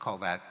let's call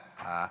that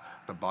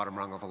the bottom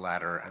rung of a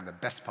ladder, and the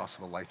best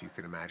possible life you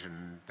can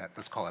imagine,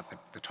 let's call it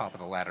the top of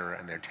the ladder,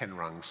 and there are 10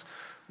 rungs.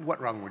 What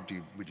rung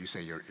would you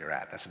say you're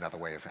at? That's another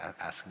way of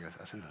asking a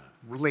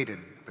related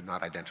but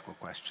not identical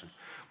question.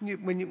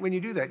 When you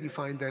do that, you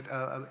find that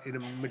in a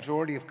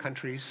majority of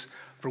countries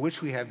for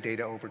which we have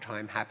data over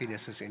time,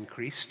 happiness has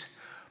increased.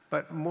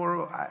 But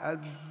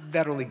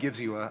that only gives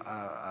you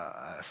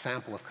a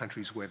sample of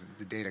countries where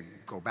the data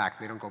go back.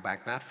 They don't go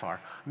back that far.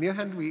 On the other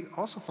hand, we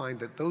also find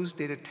that those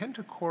data tend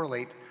to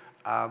correlate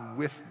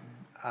with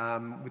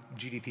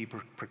GDP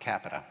per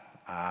capita.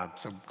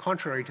 So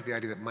contrary to the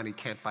idea that money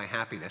can't buy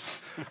happiness,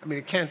 I mean,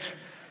 it can't,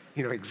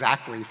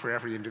 exactly for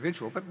every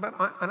individual, but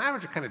on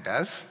average it kind of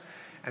does.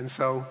 And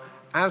so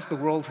as the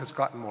world has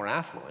gotten more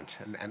affluent,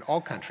 and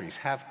all countries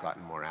have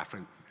gotten more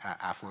affluent,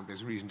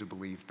 there's reason to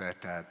believe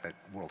that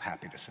world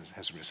happiness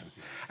has risen.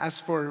 As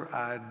for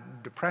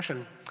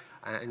depression,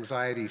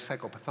 anxiety,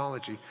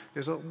 psychopathology,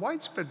 there's a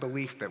widespread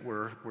belief that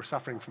we're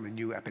suffering from a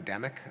new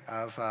epidemic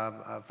of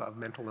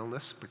mental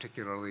illness,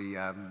 particularly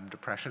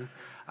depression.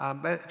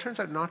 But it turns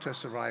out not to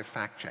survive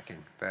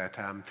fact-checking, that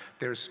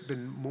there's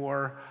been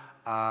more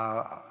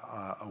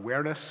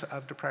awareness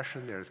of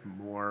depression. There's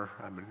more,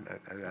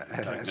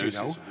 as you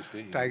know,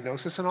 obviously, yeah.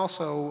 diagnosis, and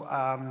also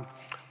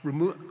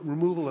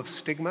removal of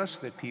stigma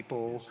so that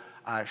people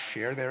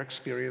share their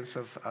experience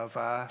of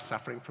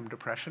suffering from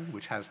depression,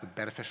 which has the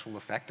beneficial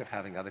effect of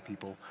having other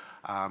people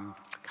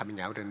coming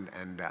out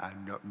and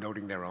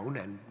noting their own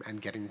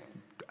and getting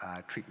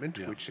treatment,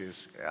 Yeah.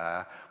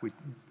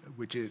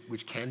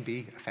 which can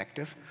be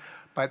effective.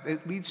 But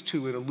it leads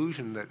to an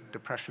illusion that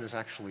depression has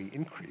actually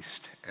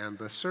increased. And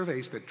the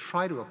surveys that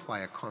try to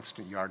apply a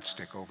constant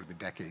yardstick over the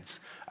decades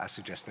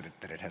suggest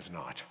that it has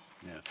not.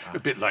 Yeah. A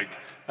bit like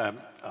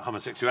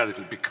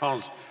homosexuality,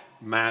 because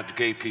mad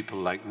gay people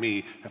like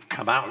me have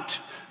come out,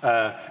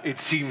 it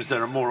seems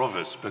there are more of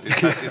us, but in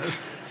fact it's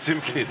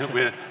simply that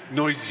we're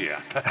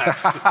noisier,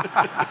 perhaps.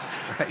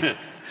 Right.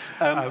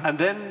 And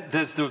then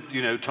there's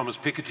Thomas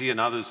Piketty and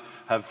others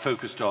have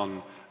focused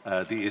on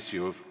the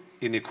issue of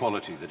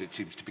inequality, that it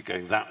seems to be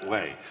going that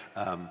way.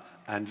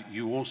 And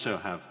you also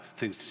have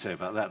things to say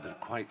about that that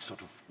are quite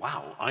sort of,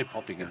 wow,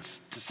 eye-popping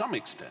to some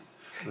extent.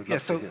 I'd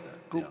love to hear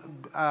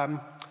that.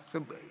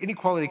 So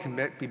inequality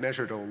can be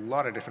measured a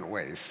lot of different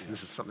ways.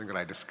 This is something that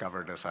I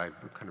discovered as I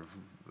kind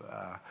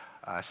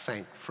of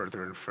sank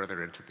further and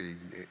further into the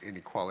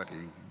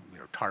inequality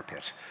tar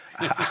pit.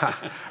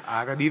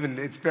 And even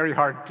it's very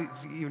hard to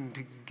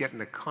get an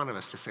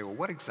economist to say, well,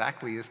 what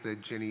exactly is the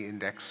Gini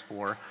index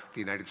for the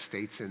United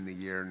States in the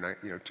year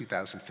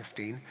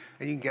 2015?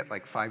 And you can get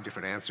like 5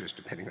 different answers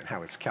depending on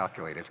how it's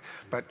calculated.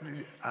 But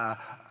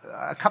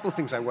a couple of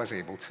things I was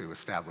able to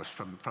establish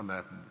from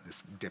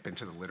this dip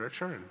into the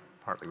literature, and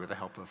partly with the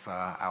help of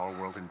Our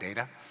World in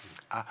Data.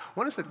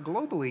 One is that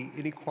globally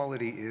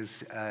inequality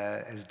is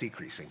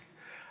decreasing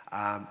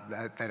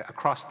that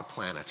across the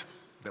planet.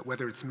 That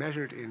whether it's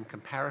measured in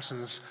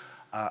comparisons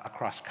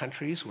across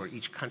countries, where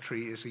each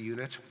country is a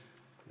unit,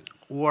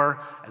 or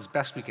as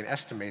best we can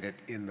estimate it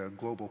in the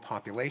global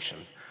population,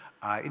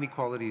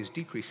 inequality is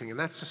decreasing. And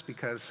that's just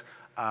because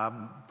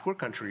poor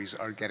countries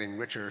are getting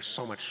richer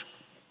so much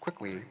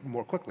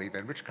more quickly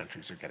than rich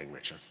countries are getting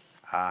richer.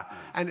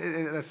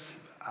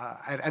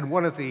 And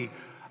one of the,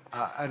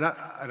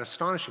 an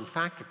astonishing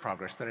fact of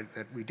progress that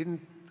we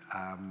didn't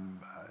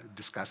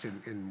discuss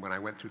when I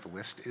went through the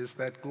list is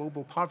that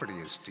global poverty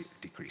is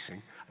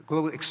decreasing.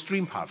 Global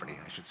extreme poverty,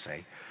 I should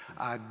say,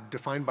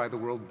 defined by the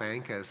World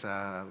Bank as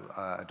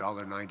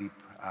 $1.90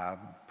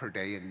 per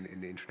day in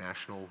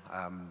international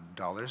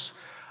dollars,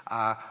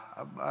 kind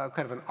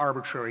of an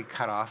arbitrary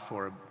cutoff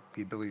for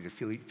the ability to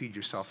feed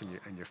yourself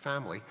and your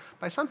family.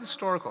 By some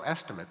historical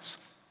estimates,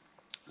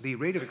 the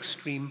rate of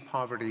extreme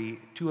poverty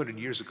 200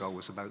 years ago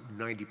was about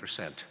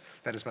 90%.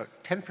 That is, about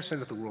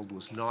 10% of the world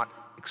was not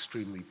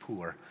extremely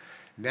poor.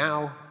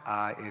 Now,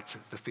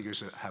 the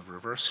figures have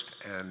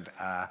reversed, and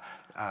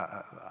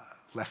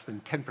less than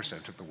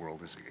 10% of the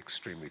world is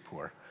extremely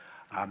poor.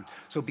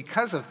 So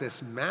because of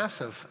this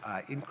massive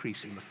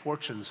increase in the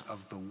fortunes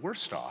of the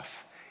worst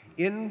off,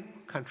 in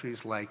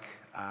countries like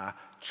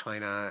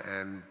China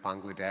and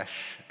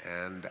Bangladesh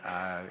and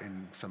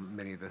in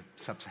many of the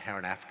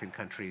sub-Saharan African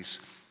countries,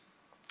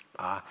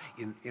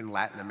 in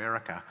Latin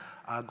America,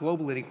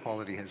 global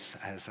inequality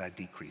has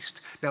decreased.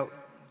 Now,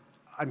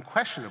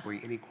 unquestionably,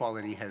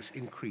 inequality has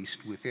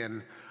increased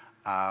within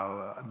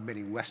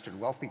many Western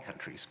wealthy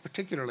countries,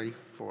 particularly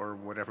for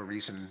whatever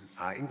reason,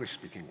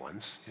 English-speaking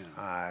ones,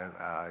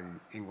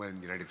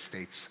 England, United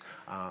States,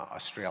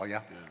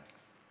 Australia.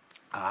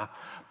 Yeah.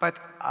 But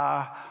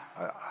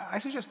I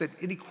suggest that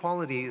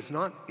inequality is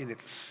not in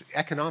its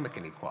economic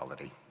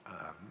inequality,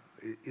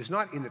 is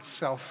not in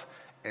itself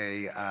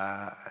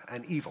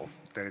an evil,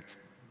 that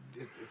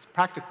it's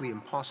practically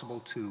impossible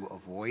to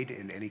avoid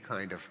in any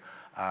kind of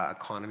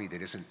economy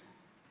that isn't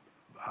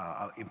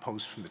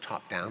imposed from the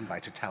top down by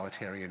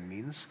totalitarian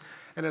means.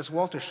 And as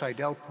Walter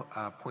Scheidel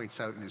points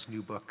out in his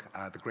new book,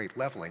 The Great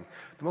Leveling,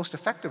 the most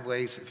effective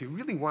ways, if you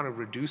really want to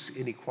reduce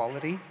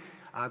inequality,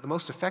 the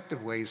most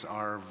effective ways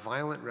are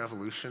violent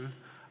revolution,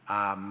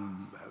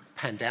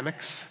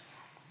 pandemics,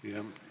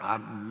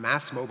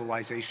 mass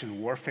mobilization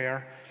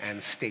warfare,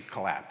 and state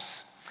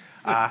collapse.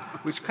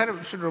 Which kind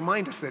of should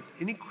remind us that,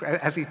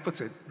 as he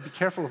puts it, be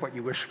careful of what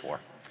you wish for.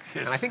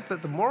 Yes. And I think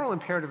that the moral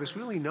imperative is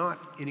really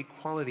not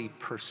inequality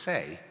per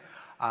se,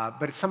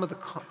 but it's some of the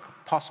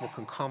possible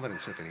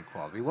concomitants of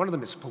inequality. One of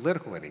them is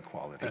political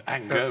inequality.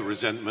 Anger,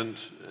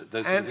 resentment,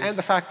 those and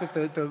the fact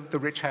that the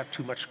rich have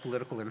too much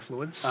political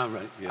influence,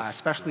 right, yes,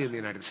 especially in the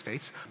United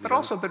States. But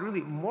also, but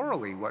really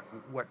morally, what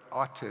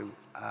ought to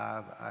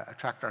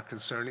attract our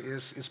concern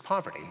is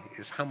poverty,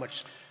 is how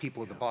much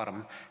people at the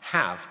bottom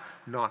have,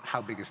 not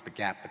how big is the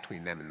gap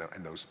between them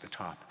and those at the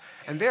top.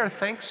 And there,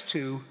 thanks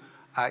to,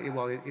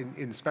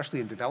 especially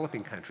in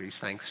developing countries,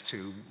 thanks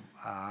to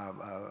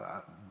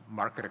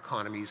market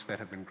economies that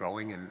have been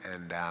growing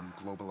and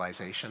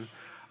globalization,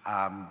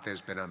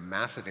 there's been a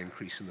massive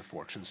increase in the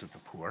fortunes of the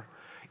poor.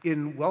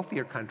 In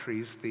wealthier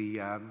countries, the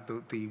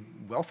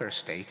welfare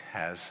state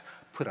has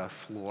put a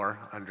floor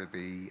under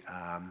the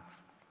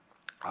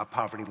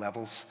poverty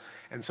levels.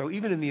 And so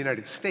even in the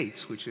United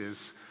States, which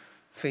is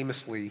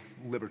famously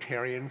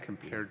libertarian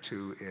compared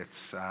to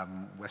its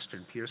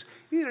Western peers.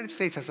 The United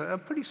States has a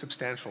pretty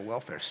substantial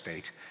welfare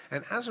state,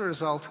 and as a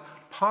result,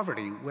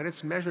 poverty, when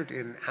it's measured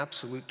in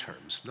absolute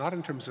terms, not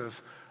in terms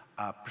of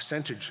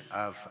percentage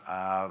of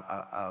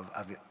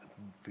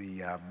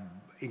the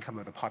income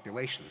of the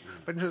population,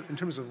 but in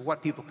terms of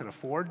what people can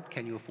afford,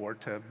 can you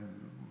afford to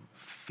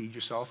feed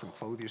yourself and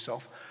clothe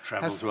yourself?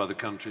 Travel to other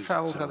countries.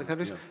 Travel to other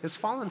countries. It's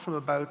fallen from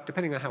about,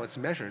 depending on how it's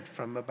measured,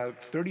 from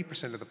about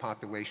 30% of the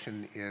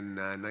population in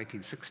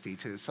 1960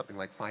 to something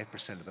like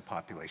 5% of the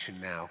population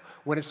now,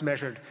 when it's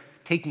measured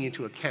taking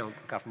into account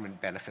government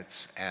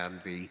benefits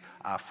and the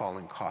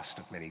falling cost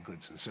of many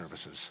goods and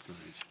services.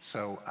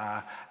 So,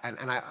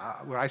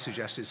 what I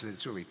suggest is that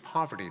it's really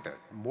poverty that,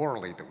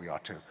 morally, that we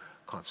ought to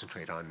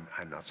concentrate on,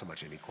 and not so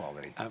much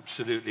inequality.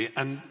 Absolutely.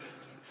 And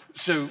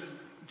so,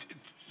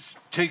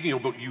 taking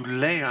your book, you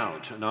lay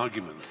out an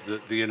argument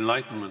that the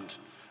Enlightenment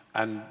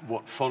and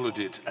what followed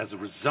it as a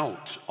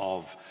result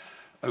of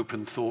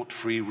open thought,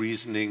 free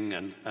reasoning,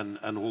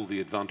 and all the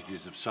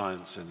advantages of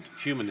science and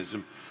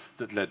humanism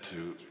that led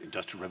to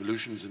industrial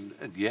revolutions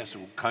and yes,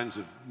 all kinds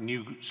of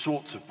new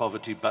sorts of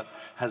poverty, but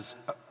has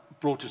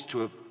brought us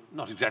to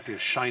not exactly a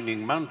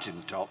shining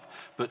mountaintop,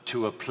 but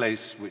to a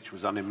place which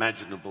was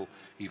unimaginable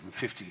even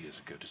 50 years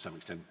ago to some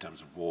extent in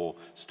terms of war,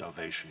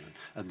 starvation,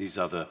 and these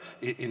other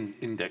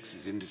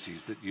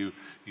indices that you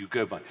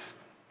go by.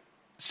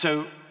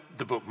 So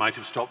the book might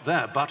have stopped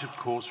there, but of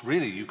course,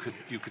 really, you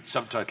could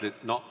subtitle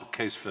it not The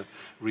Case for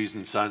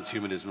Reason, Science,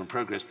 Humanism, and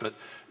Progress, but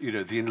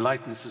The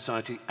Enlightened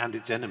Society and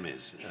Its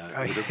Enemies,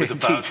 with a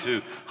bow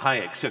to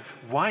Hayek. So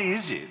why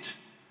is it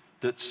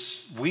that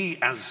we,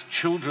 as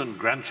children,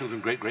 grandchildren,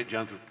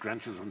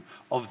 great-great-grandchildren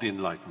of the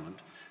Enlightenment,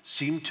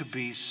 seem to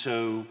be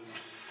so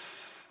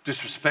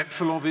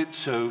disrespectful of it,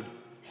 so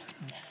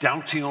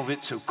doubting of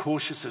it, so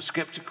cautious, so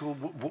skeptical?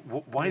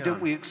 Why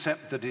don't we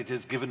accept that it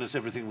has given us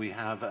everything we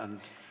have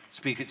and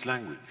speak its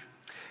language?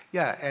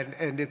 Yeah,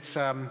 and it's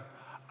an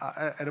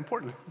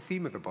important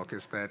theme of the book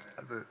is that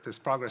this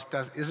progress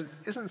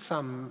isn't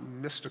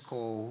some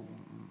mystical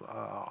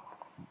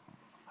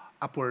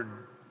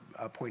upward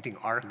pointing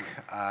arc.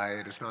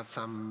 It is not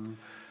some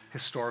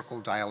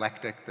historical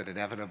dialectic that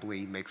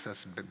inevitably makes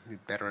us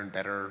better and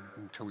better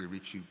until we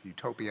reach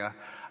utopia.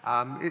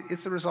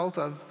 It's a result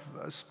of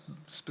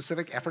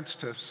specific efforts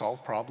to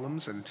solve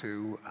problems and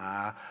to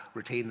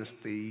retain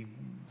the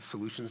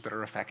solutions that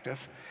are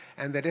effective.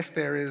 And that if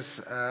there is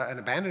an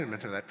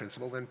abandonment of that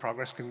principle, then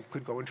progress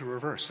could go into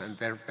reverse.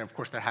 And of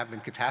course, there have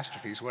been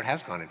catastrophes where it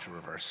has gone into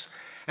reverse.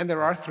 And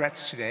there are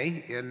threats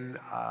today in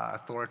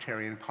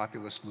authoritarian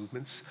populist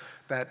movements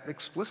that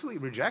explicitly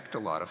reject a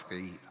lot of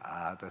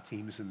the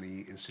themes in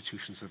the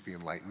institutions of the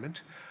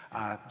Enlightenment,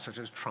 such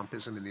as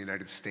Trumpism in the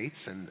United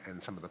States and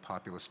some of the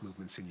populist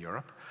movements in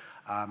Europe.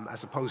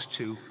 As opposed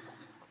to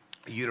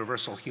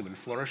universal human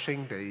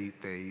flourishing, they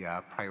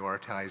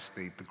prioritize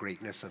the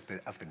greatness of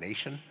the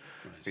nation,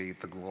 right,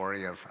 the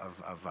glory of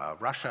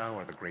Russia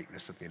or the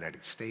greatness of the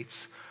United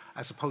States,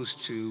 as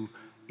opposed to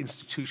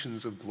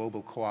institutions of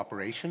global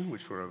cooperation,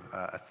 which were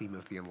a theme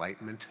of the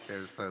Enlightenment.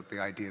 There's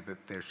the idea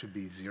that there should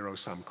be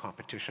zero-sum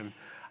competition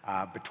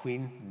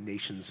between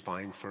nations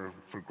vying for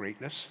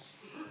greatness,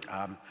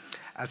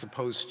 as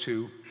opposed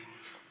to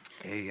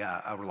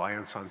a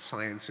reliance on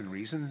science and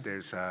reason.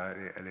 There's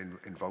an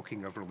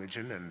invoking of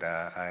religion and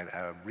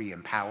a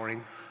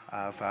re-empowering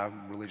of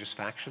religious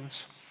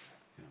factions.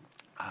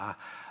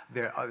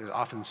 There's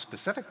often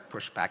specific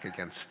pushback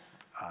against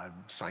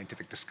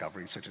scientific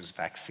discoveries such as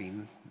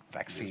vaccines.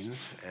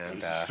 Yes.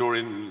 And there's a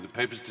story in the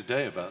papers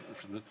today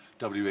from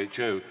the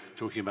WHO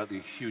talking about the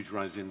huge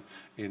rise in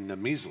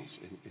measles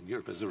in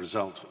Europe as a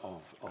result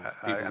of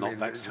people not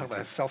vaccinated.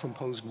 A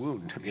self-imposed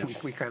wound. I mean,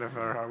 we kind of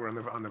are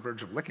on the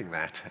verge of licking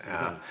that.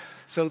 Yeah.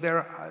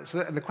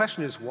 And the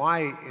question is,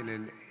 why in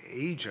an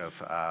age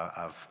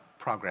of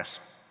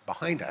progress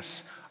behind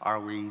us are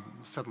we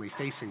suddenly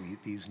facing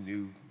these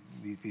new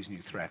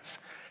threats?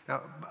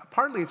 Now,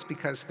 partly it's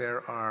because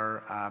there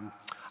are,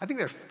 I think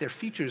there are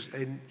features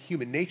in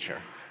human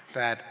nature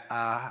that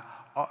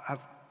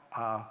have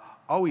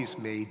always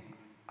made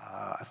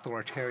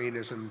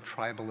authoritarianism,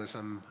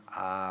 tribalism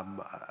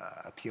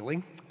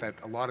appealing, that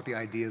a lot of the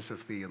ideas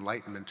of the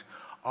Enlightenment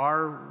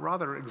are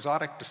rather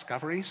exotic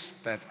discoveries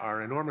that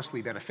are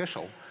enormously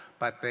beneficial,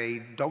 but they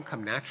don't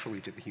come naturally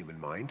to the human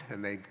mind,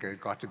 and they've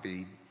got to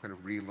be kind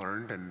of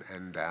relearned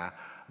and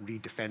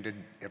redefended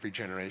every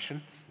generation.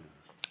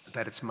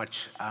 That it's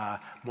much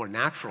more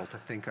natural to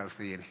think of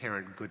the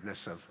inherent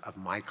goodness of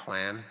my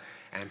clan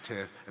and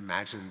to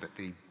imagine that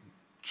the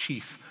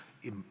chief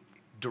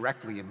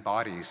directly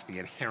embodies the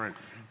inherent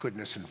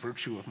goodness and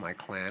virtue of my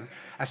clan,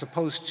 as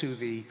opposed to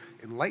the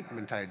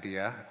Enlightenment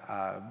idea,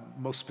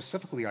 most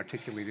specifically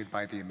articulated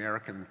by the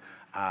American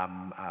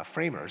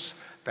framers,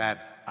 that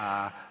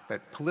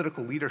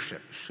political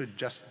leadership should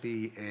just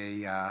be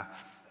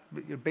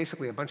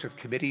basically a bunch of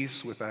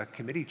committees with a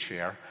committee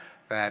chair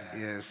that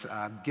is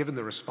given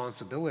the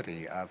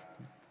responsibility of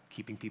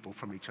keeping people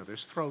from each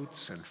other's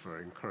throats and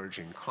for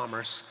encouraging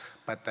commerce,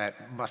 but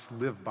that must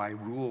live by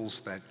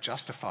rules that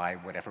justify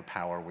whatever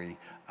power we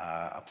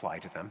apply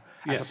to them,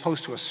 as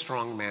opposed to a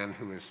strong man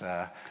who is...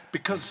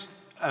 Because,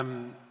 I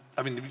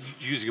mean,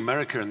 using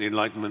America and the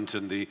Enlightenment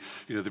and the,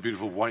 the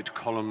beautiful white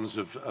columns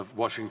of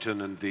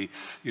Washington and the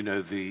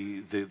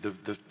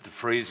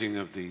phrasing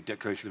of the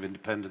Declaration of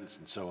Independence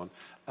and so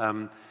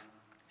on,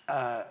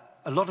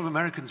 a lot of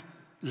Americans,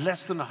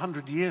 less than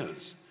 100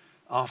 years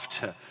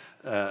after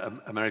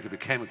America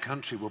became a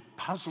country, were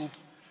puzzled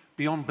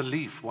beyond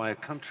belief why a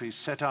country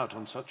set out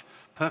on such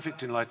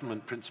perfect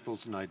Enlightenment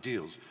principles and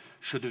ideals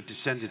should have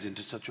descended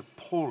into such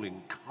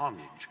appalling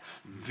carnage.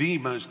 The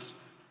most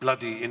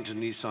bloody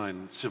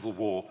internecine civil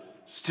war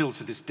still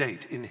to this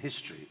date in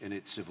history, in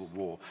its civil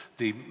war.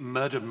 The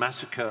murder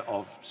massacre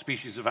of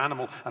species of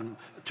animal, and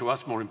to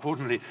us more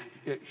importantly,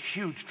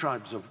 huge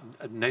tribes of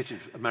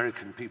Native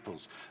American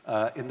peoples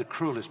in the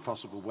cruelest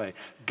possible way.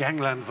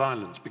 Gangland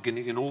violence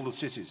beginning in all the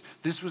cities.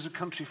 This was a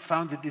country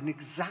founded in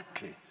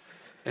exactly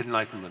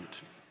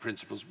Enlightenment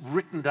principles,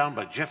 written down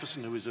by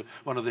Jefferson, who is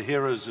one of the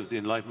heroes of the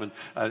Enlightenment,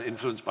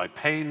 influenced by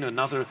Paine,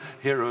 another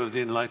hero of the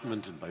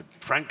Enlightenment, and by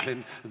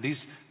Franklin.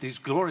 These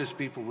glorious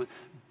people,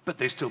 but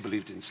they still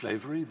believed in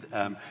slavery.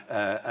 The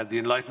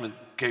Enlightenment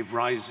gave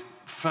rise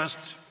first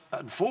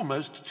and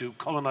foremost to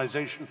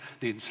colonization,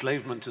 the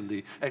enslavement and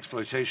the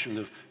exploitation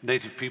of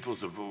native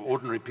peoples, of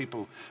ordinary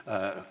people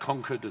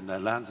conquered and their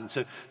lands. And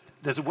so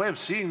there's a way of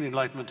seeing the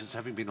Enlightenment as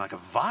having been like a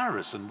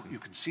virus, and you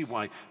can see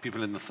why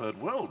people in the third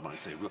world might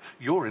say, well,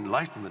 your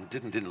Enlightenment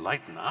didn't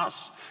enlighten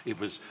us. It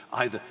was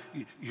either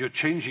you're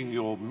changing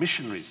your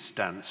missionary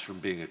stance from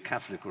being a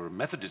Catholic or a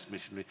Methodist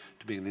missionary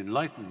to being an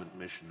Enlightenment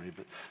missionary,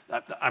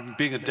 but I'm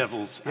being a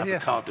devil's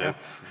avocado.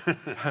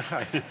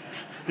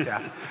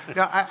 Yeah.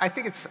 No, I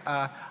think it's,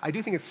 I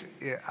do think it's,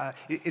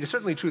 it is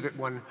certainly true that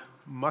one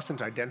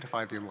mustn't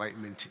identify the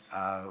Enlightenment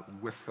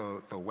with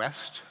the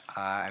West,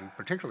 and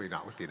particularly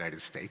not with the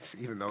United States,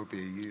 even though the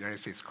United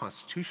States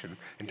Constitution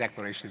and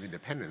Declaration of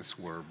Independence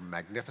were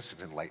magnificent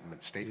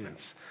Enlightenment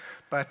statements.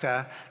 But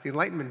the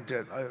Enlightenment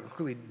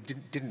clearly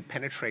didn't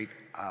penetrate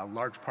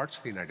large parts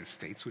of the United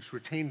States, which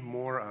retained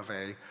more of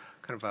a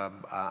kind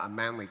of a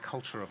manly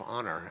culture of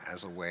honor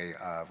as a way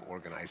of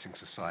organizing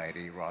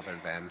society rather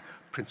than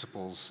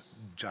principles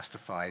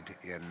justified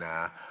in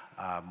a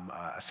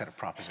set of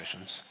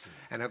propositions.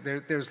 And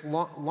there's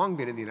long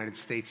been in the United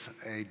States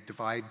a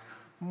divide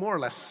more or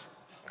less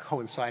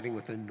coinciding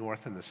with the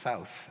North and the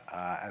South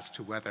as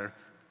to whether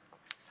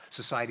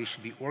society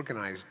should be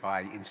organized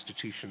by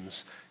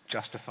institutions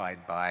justified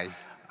by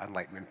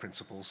Enlightenment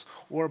principles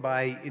or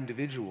by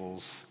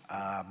individuals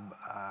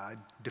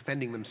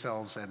defending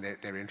themselves and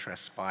their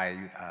interests by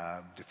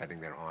defending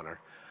their honor.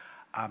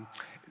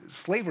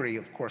 Slavery,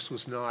 of course,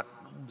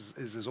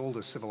 is as old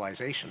as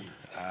civilization.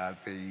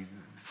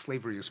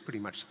 Slavery is pretty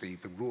much the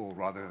rule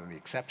rather than the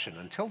exception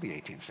until the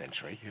 18th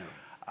century.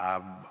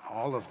 Yeah.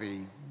 All of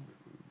the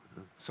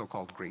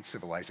so-called great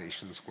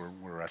civilizations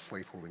were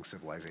slaveholding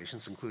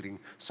civilizations, including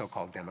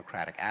so-called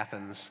democratic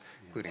Athens,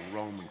 including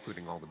Rome,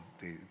 including all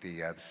the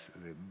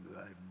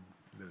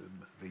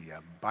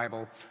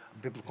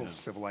biblical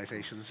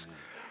civilizations.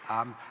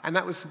 And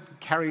that was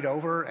carried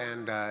over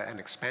and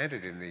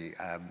expanded in the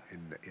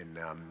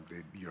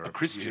Europe. A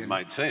Christian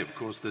might say, of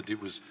course, that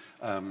it was,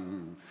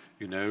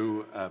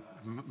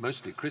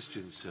 mostly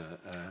Christians,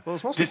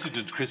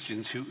 dissident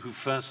Christians who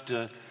first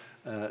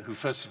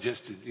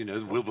suggested,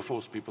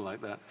 Wilberforce, people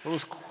like that. Well, it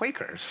was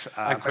Quakers.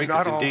 And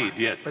Quakers, indeed,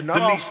 yes. But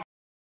not all.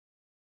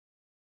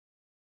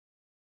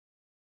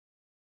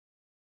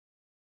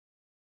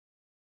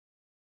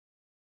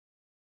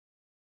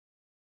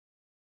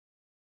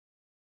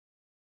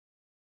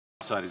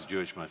 Side is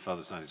Jewish, my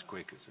father's side is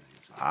Quaker. So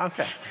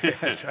okay.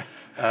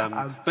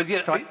 But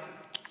yeah, so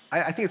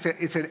I think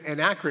it's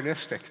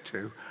anachronistic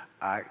to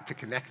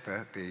connect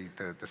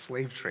the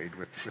slave trade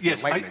with yes,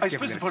 Enlightenment. I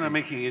suppose the point I'm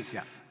making is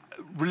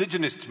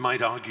religionists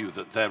might argue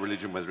that their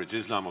religion, whether it's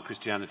Islam or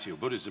Christianity or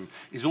Buddhism,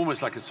 is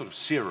almost like a sort of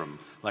serum,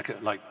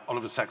 like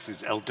Oliver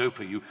Sacks's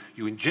L-Dopa.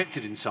 You inject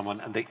it in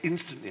someone and they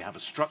instantly have a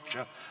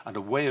structure and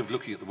a way of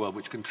looking at the world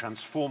which can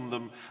transform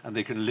them and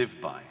they can live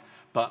by.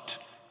 But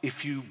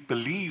if you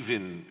believe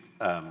in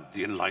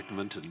the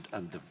Enlightenment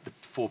and the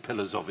four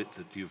pillars of it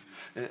that you've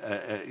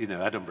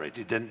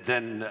adumbrated,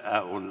 then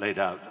or laid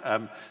out,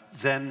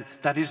 then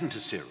that isn't a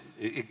serum.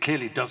 It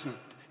clearly doesn't.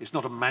 It's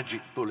not a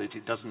magic bullet.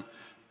 It doesn't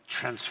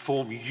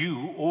transform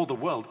you or the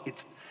world.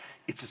 It's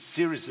a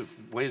series of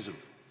ways of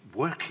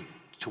working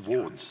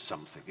towards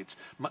something. It's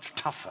much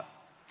tougher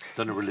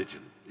than a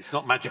religion. It's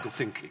not magical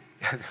thinking.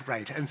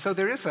 Right. And so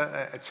there is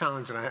a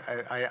challenge, and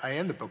I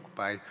end the book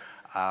by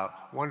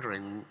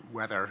wondering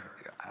whether,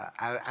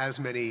 as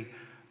many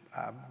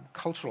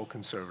cultural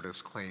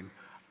conservatives claim,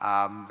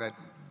 that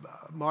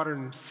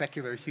modern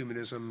secular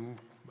humanism,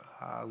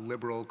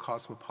 liberal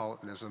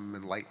cosmopolitanism,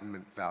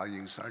 Enlightenment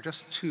values are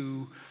just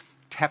too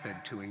tepid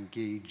to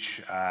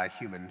engage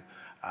human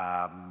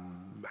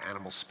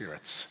animal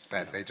spirits,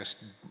 that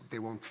they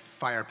won't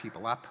fire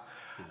people up.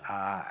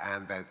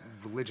 and that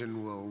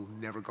religion will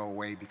never go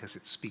away because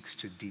it speaks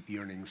to deep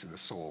yearnings in the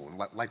soul, and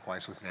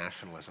likewise with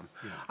nationalism.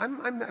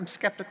 I'm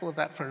skeptical of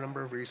that for a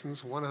number of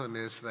reasons. One of them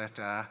is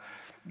that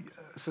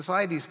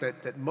societies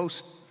that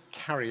most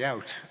carry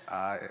out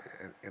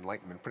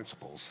Enlightenment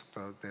principles,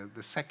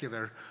 the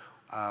secular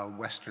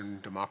Western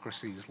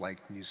democracies like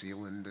New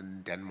Zealand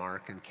and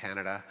Denmark and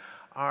Canada,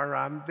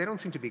 they don't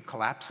seem to be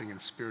collapsing in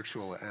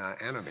spiritual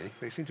enemy.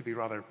 They seem to be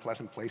rather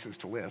pleasant places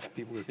to live.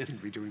 People seem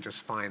to be doing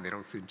just fine. They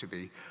don't seem to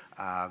be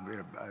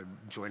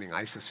joining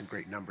ISIS in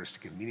great numbers to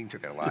give meaning to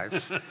their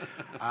lives.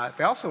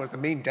 They also are the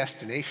main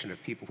destination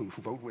of people who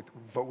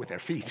vote with their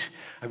feet.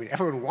 I mean,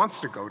 everyone wants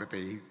to go to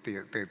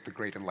the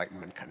great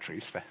Enlightenment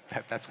countries.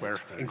 That's where,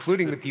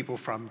 including the people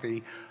from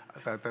the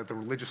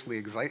religiously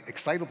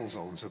excitable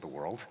zones of the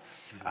world.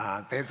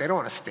 They don't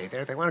want to stay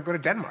there. They want to go to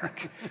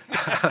Denmark.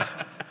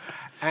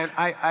 And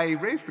I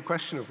raised the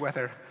question of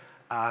whether,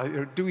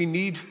 do we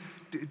need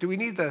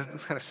the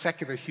kind of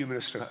secular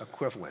humanist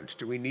equivalent?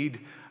 Do we need,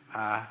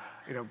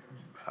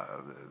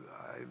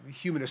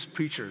 humanist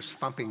preachers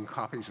thumping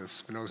copies of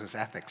Spinoza's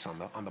Ethics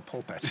on the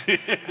pulpit?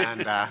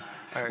 And,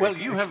 well,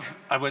 you have,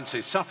 I won't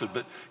say suffered,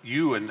 but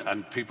you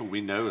and people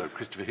we know,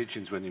 Christopher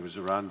Hitchens when he was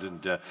around,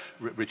 and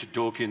Richard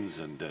Dawkins,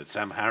 and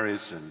Sam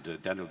Harris,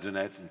 and Daniel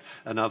Dennett,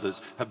 and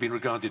others, have been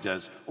regarded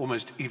as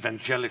almost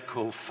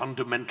evangelical,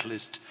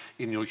 fundamentalist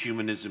in your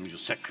humanism, your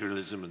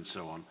secularism, and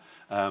so on.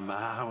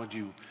 How would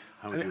you...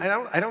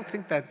 I don't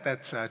think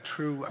that's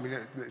true. I mean,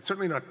 it's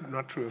certainly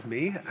not true of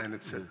me, and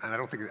I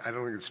don't think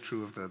it's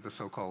true of the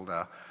so-called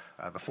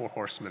the four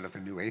horsemen of the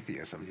new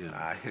atheism: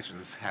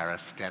 Hitchens,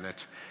 Harris,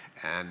 Dennett,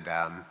 and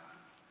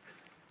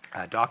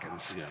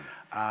Dawkins.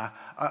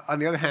 On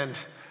the other hand,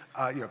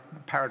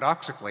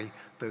 paradoxically,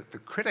 the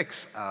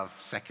critics of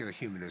secular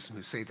humanism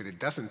who say that it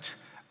doesn't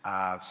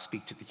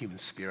speak to the human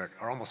spirit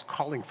are almost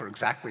calling for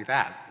exactly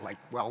that. Like,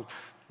 well,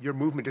 your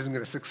movement isn't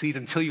going to succeed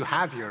until you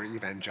have your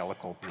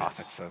evangelical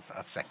prophets of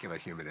secular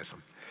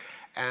humanism.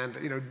 And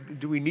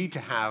do we need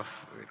to have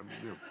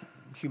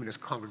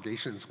humanist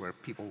congregations where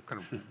people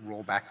kind of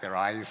roll back their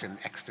eyes in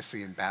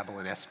ecstasy and babble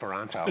in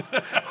Esperanto?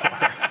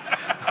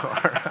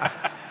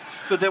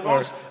 But there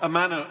was a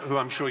man who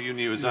I'm sure you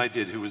knew as I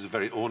did, who was a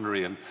very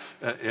ornery and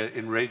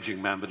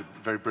enraging man, but a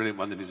very brilliant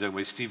one in his own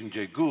way, Stephen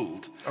Jay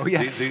Gould,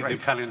 the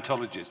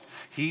paleontologist.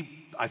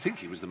 I think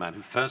he was the man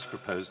who first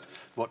proposed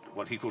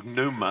what he called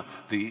noma,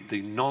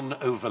 the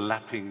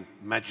non-overlapping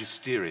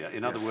magisteria.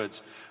 In other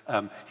words,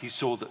 he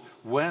saw that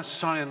where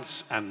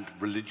science and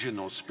religion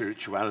or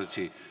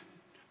spirituality,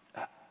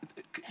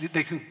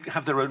 they can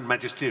have their own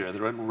magisteria,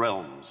 their own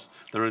realms,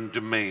 their own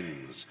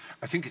domains.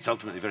 I think it's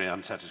ultimately very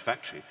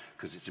unsatisfactory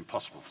because it's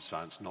impossible for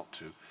science not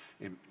to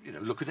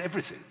look at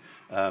everything.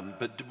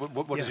 But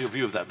what is your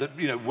view of that?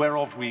 That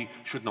whereof we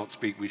should not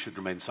speak, we should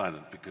remain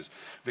silent, because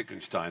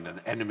Wittgenstein, an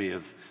enemy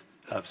of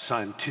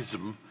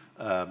scientism,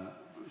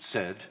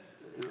 said.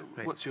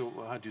 Right.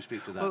 How do you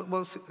speak to that?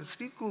 Well,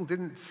 Steve Gould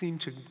didn't seem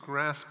to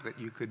grasp that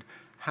you could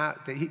have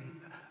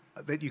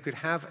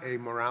a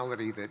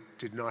morality that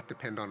did not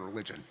depend on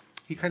religion.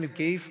 He kind of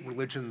gave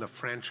religion the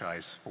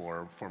franchise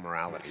for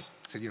morality.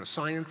 He said,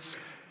 science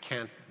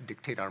can't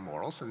dictate our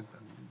morals, and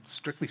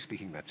strictly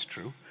speaking, that's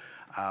true,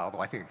 although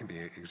I think it can be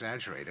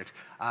exaggerated.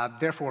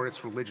 Therefore,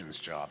 it's religion's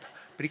job.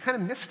 But he kind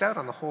of missed out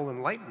on the whole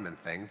Enlightenment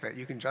thing, that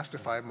you can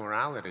justify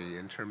morality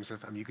in terms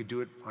of, you could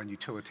do it on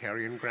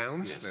utilitarian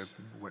grounds.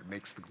 What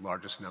makes the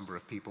largest number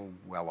of people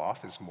well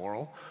off is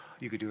moral.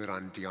 You could do it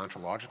on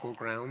deontological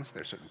grounds.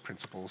 There are certain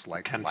principles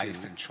like Kantian,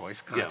 life and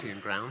choice,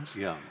 Kantian grounds.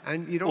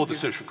 And you don't. Or the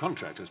social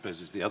contract, I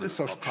suppose, is the other. The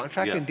social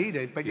contract, indeed.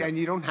 And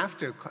you don't have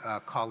to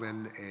call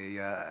in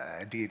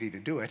a deity to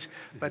do it.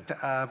 But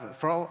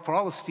for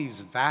all of Steve's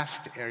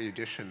vast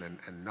erudition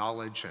and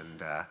knowledge, and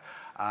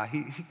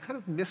he kind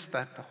of missed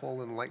the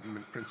whole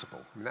Enlightenment principle.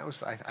 I mean, that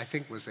was, I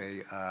think, was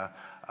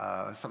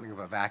something of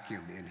a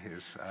vacuum in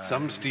his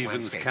Some his Stevens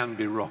landscape. Can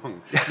be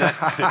wrong.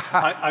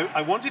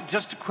 I wanted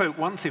just to quote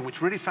one thing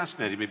which really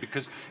fascinated me,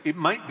 because it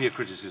might be a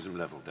criticism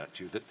leveled at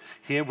you, that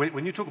here,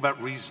 when you talk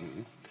about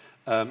reason,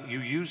 you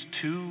use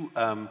two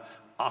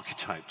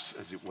archetypes,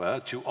 as it were,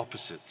 two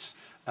opposites,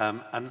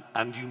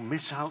 and you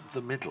miss out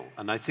the middle.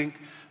 And I think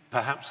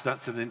perhaps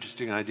that's an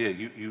interesting idea.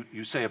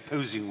 You say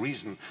opposing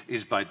reason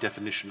is by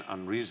definition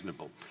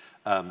unreasonable.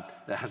 That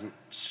hasn't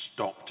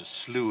stopped a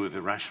slew of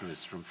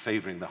irrationalists from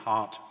favoring the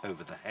heart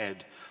over the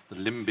head, the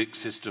limbic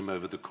system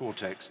over the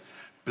cortex,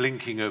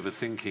 blinking over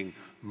thinking,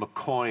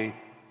 McCoy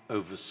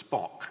over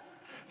Spock.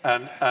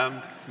 And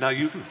now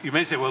you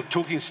may say, well,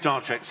 talking Star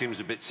Trek seems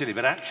a bit silly,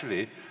 but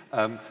actually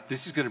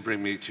this is going to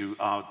bring me to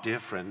our dear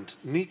friend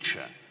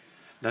Nietzsche.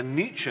 Now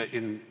Nietzsche,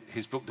 in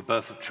his book The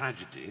Birth of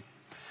Tragedy,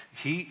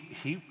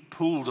 he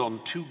pulled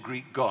on two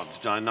Greek gods,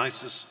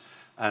 Dionysus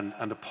and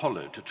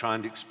Apollo, to try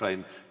and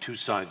explain two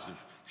sides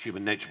of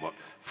human nature, what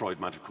Freud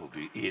might have called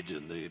the id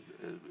and the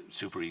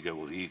superego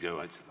or the ego.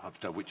 It's hard to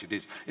tell which it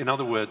is. In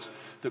other words,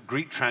 that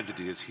Greek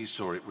tragedy, as he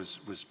saw it,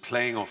 was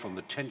playing off on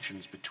the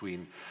tensions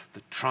between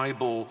the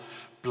tribal,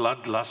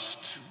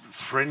 bloodlust,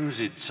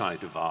 frenzied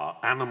side of our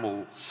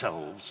animal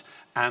selves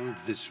and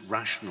this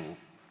rational,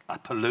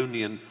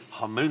 Apollonian,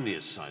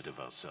 harmonious side of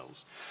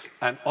ourselves.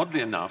 And oddly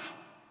enough,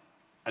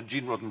 and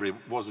Gene Roddenberry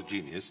was a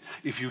genius,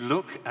 if you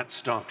look at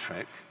Star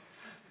Trek,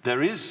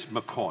 there is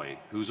McCoy,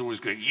 who's always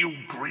going, "You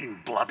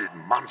green-blooded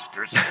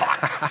monster,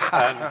 Spock."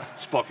 And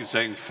Spock is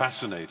saying,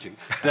 "Fascinating."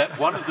 That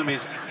one of them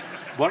is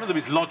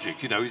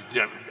logic. You know,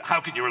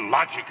 how can your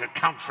logic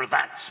account for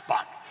that,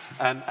 Spock?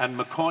 And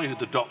McCoy,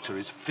 the Doctor,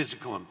 is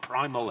physical and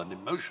primal and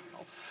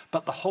emotional.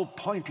 But the whole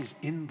point is,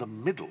 in the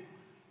middle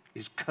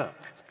is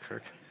Kirk.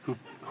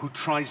 Who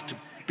tries to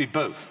be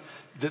both.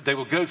 They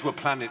will go to a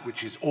planet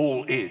which is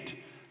all id,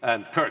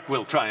 and Kirk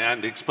will try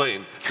and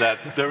explain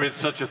that there is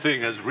such a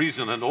thing as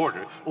reason and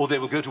order, or they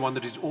will go to one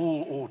that is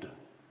all order,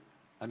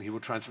 and he will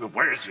try and say,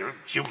 "Where's your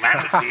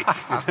humanity?"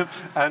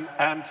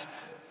 and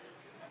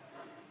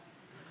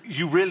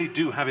you really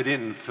do have it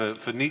in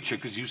for Nietzsche,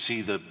 because you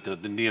see the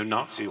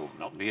neo-Nazi, or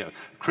not neo,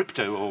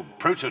 crypto or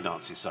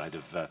proto-Nazi side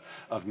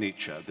of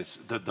Nietzsche,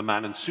 the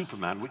man and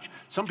Superman, which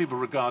some people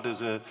regard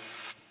as a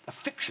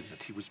fiction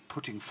that he was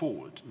putting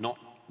forward, not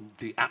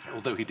the,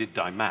 although he did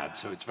die mad,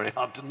 so it's very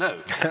hard to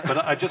know.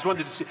 But I just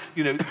wanted to see,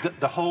 you know,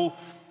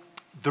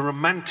 the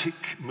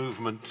romantic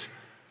movement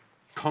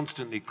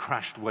constantly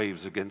crashed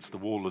waves against the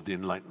wall of the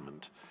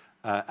Enlightenment,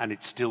 and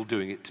it's still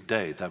doing it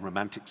today, that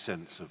romantic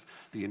sense of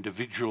the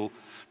individual,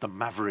 the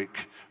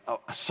maverick,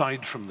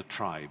 aside from the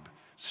tribe,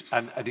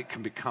 and it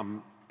can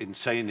become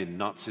insane in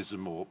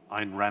Nazism or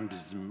Ayn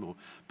Randism,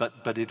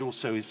 but it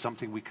also is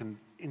something we can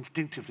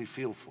instinctively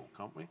feel for,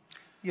 can't we?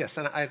 Yes,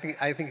 and I think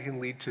it can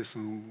lead to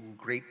some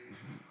great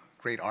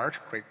art,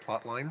 great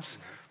plot lines,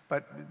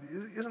 but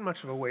isn't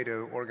much of a way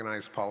to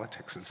organize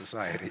politics in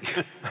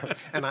society.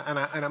 and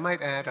I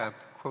might add,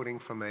 quoting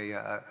from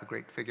a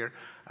great figure,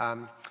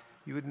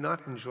 "You would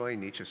not enjoy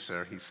Nietzsche,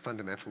 sir. He's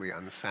fundamentally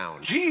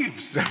unsound."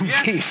 Jeeves!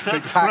 Yes, Jeeves,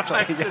 exactly.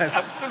 Right, yes,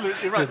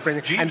 absolutely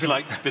right. Jeeves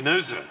like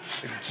Spinoza.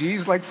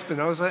 Jeeves like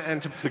Spinoza,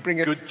 and to bring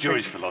it good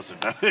Jewish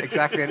philosopher.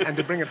 Exactly, and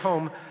to bring it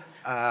home,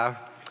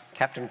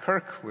 Captain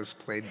Kirk was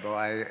played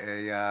by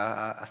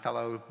a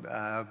fellow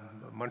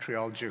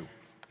Montreal Jew,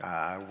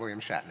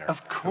 William Shatner.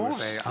 Of course.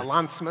 Who was a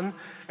landsman,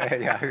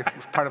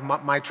 part of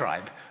my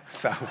tribe.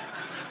 So.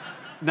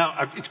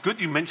 Now, it's good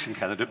you mentioned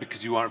Canada,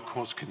 because you are, of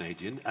course,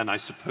 Canadian, and I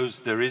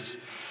suppose there is,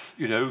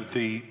 you know,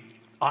 the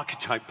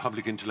archetype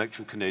public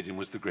intellectual Canadian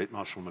was the great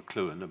Marshall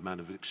McLuhan, a man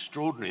of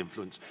extraordinary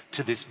influence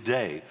to this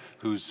day,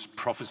 whose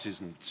prophecies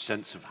and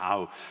sense of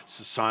how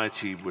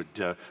society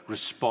would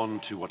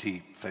respond to what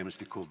he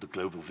famously called the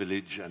global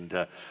village, and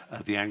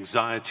the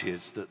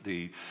anxieties that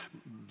the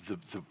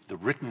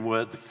written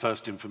word, the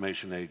first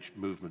information age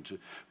movement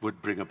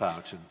would bring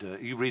about.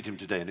 And you read him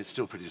today, and it's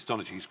still pretty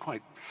astonishing. He's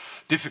quite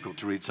difficult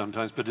to read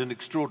sometimes, but an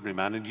extraordinary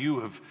man, and you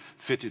have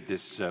fitted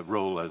this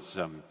role as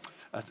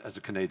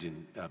a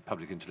Canadian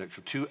public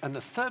intellectual too. And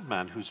the third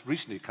man who's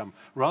recently come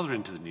rather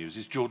into the news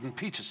is Jordan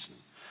Peterson.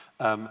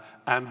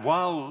 And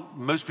while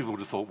most people would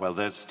have thought, well,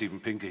 there's Steven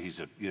Pinker,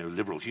 he's a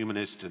liberal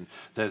humanist, and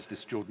there's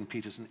this Jordan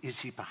Peterson, is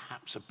he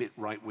perhaps a bit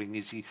right-wing?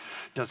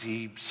 Does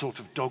he sort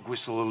of dog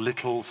whistle a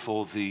little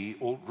for the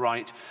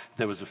alt-right?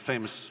 There was a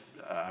famous,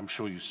 I'm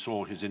sure you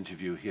saw his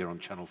interview here on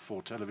Channel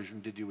 4 television,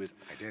 did you, with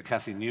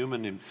Kathy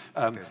Newman?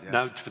 Yes.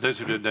 Now, for those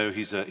who don't know,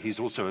 he's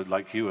also,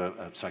 like you,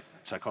 a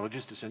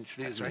psychologist,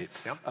 essentially, That's isn't right.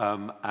 he?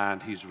 Yep.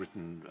 And he's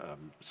written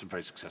some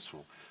very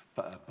successful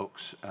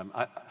books.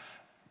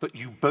 But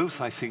you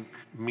both, I think,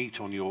 meet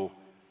on your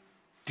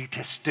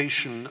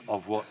detestation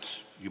of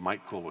what you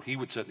might call, what he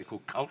would certainly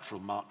call,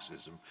 cultural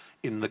Marxism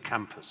in the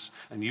campus.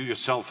 And you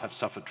yourself have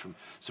suffered from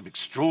some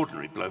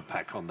extraordinary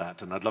blowback on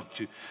that. And I'd love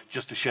to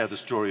just to share the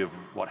story of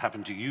what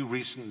happened to you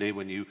recently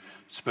when you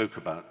spoke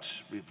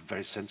about,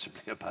 very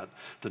sensibly, about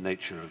the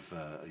nature of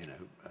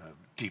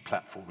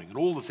deplatforming and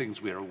all the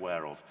things we're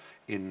aware of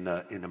in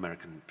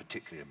American,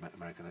 particularly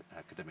American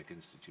academic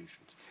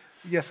institutions.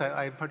 Yes,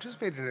 I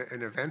participated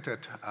in an event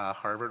at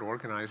Harvard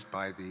organized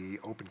by the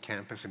Open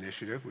Campus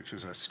Initiative, which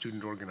is a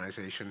student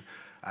organization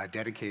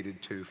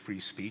dedicated to free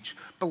speech,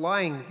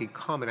 belying the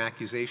common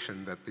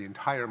accusation that the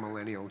entire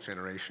millennial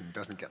generation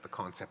doesn't get the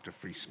concept of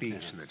free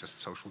speech, and they're just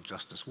social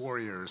justice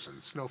warriors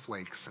and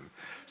snowflakes. And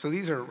so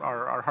these are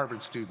our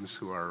Harvard students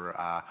who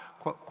are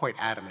quite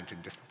adamant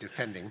in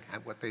defending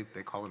what they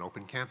call an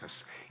open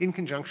campus, in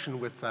conjunction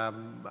with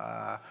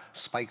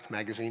Spiked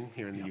magazine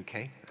here in the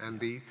UK. And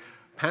the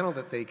panel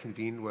that they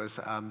convened was,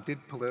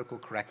 did political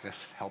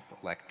correctness help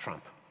elect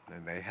Trump?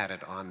 And they had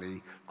it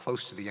on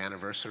close to the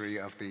anniversary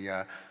of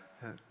the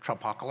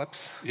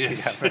Trumpocalypse,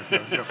 yes.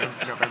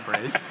 November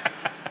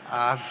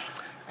 8th.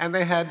 And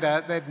they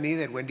had me,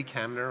 they had Wendy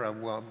Kamner, a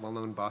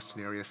well-known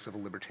Boston area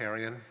civil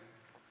libertarian,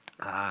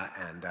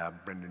 and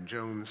Brendan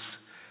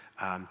Jones.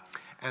 And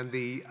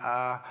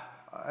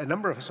a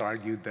number of us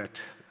argued that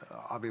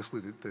obviously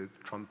the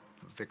Trump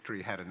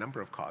victory had a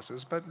number of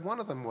causes, but one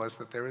of them was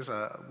that there's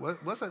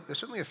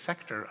certainly a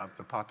sector of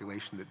the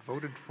population that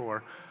voted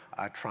for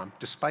Trump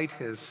despite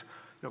his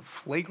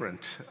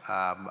flagrant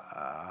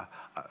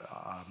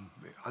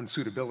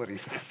unsuitability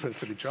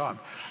for the job,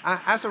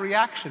 as a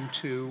reaction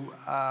to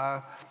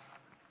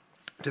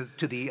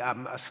the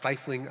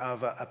stifling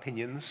of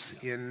opinions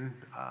in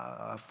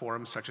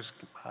forums such as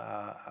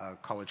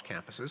college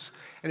campuses.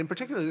 And in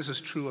particular, this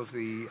is true of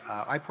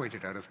I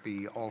pointed out, of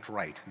the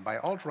alt-right. And by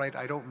alt-right,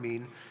 I don't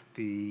mean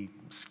the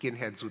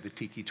skinheads with the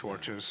tiki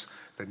torches,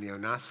 the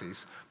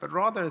neo-Nazis, but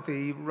rather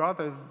the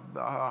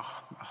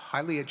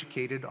highly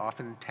educated,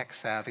 often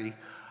tech-savvy,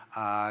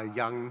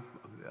 young,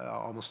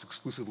 almost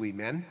exclusively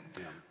men,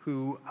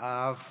 who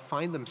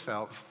find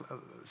themselves,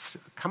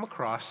 come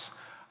across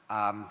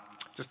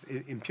just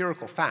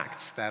empirical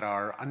facts that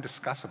are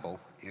undiscussable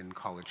in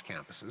college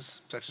campuses,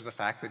 such as the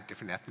fact that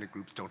different ethnic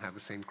groups don't have the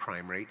same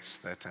crime rates,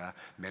 that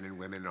men and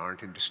women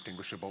aren't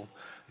indistinguishable,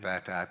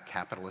 that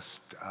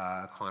capitalist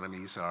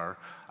economies are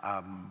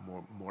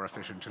more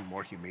efficient and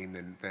more humane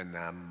than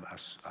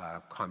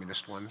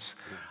communist ones.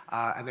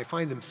 And they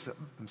find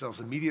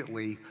themselves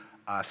immediately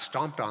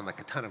stomped on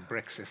like a ton of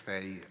bricks if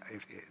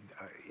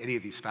any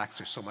of these facts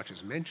are so much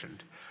as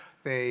mentioned.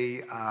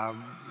 They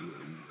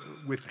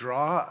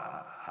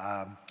withdraw,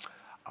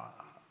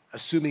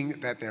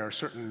 assuming that there are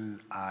certain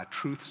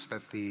truths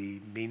that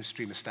the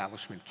mainstream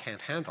establishment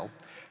can't handle.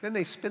 Then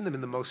they spin them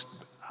in the most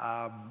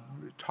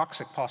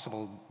toxic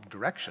possible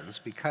directions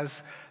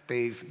because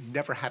they've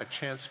never had a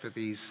chance for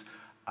these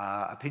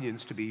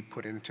opinions to be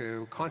put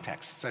into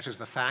context, such as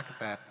the fact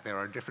that there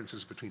are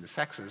differences between the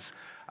sexes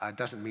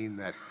doesn't mean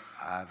that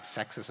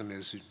sexism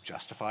is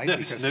justified. No,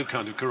 because no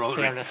kind of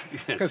corollary. Fairness,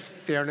 yes. Because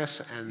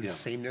fairness and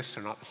sameness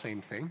are not the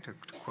same thing, to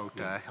quote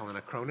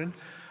Helena Cronin.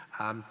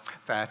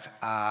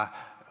 That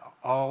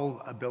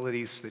all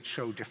abilities that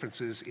show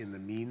differences in the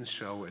means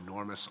show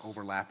enormous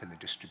overlap in the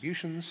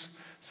distributions,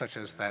 such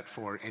as that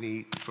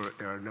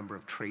there are a number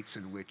of traits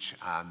in which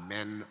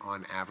men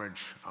on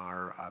average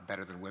are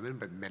better than women,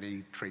 but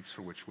many traits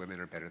for which women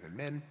are better than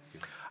men.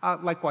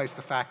 Likewise,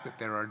 the fact that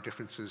there are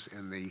differences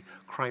in the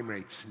crime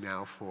rates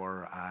now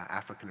for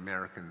African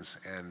Americans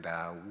and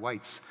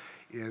whites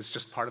is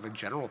just part of a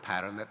general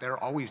pattern that there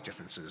are always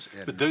differences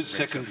in But those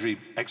secondary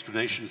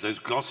explanations, those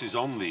glosses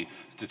on the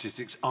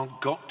statistics aren't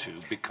got to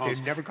because...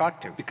 They've never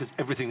got to. Because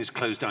everything is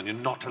closed down. You're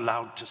not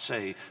allowed to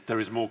say there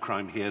is more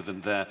crime here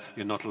than there.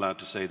 You're not allowed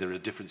to say there are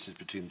differences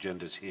between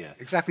genders here.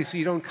 Exactly, so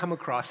you don't come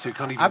across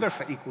other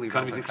equally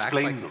relevant facts.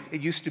 Like it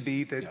used to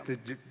be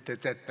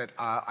that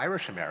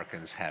Irish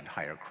Americans had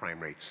higher crime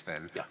rates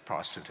than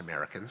Protestant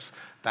Americans.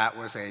 That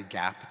was a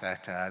gap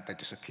that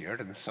disappeared,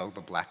 and so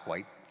the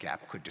black-white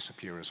gap could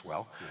disappear as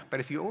well. But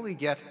if you only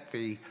get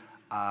the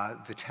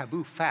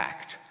taboo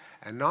fact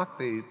and not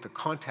the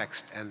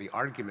context and the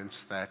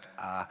arguments that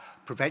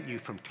prevent you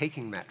from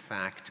taking that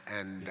fact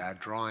and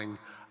drawing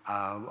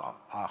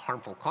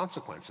harmful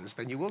consequences,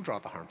 then you will draw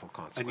the harmful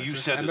consequences. And you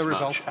said as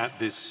much at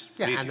this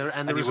meeting.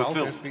 And the result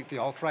is the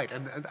alt-right.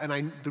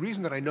 And the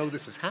reason that I know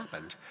this has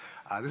happened,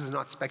 this is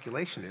not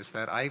speculation, is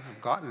that I've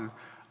gotten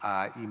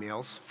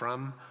emails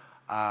from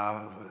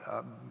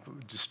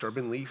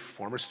disturbingly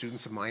former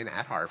students of mine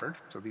at Harvard,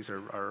 so these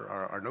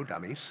are no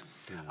dummies,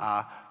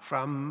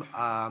 from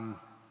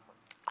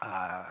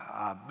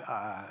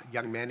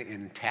young men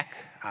in tech,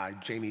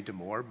 Jamie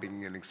Damore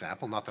being an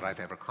example, not that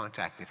I've ever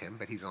contacted him,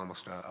 but he's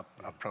almost a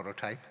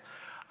prototype.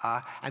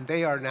 And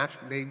they are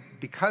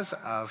because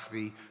of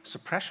the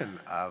suppression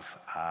of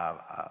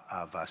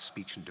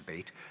speech and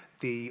debate,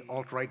 the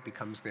alt-right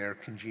becomes their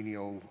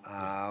congenial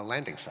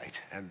landing site,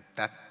 and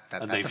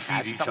and they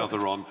feed each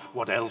other on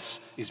what else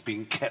is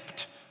being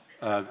kept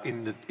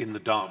in the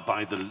dark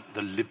by the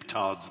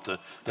libtards, the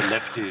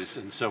lefties,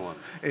 and so on.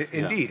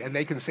 Indeed, and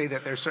they can say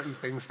that there are certain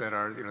things that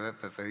are,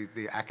 that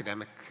the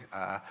academic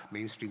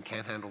mainstream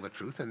can't handle the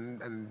truth, and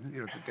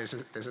there's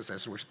a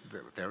sense in which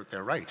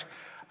they're right.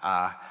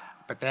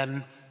 But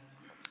then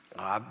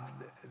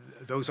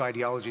those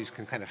ideologies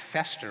can kind of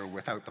fester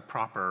without the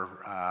proper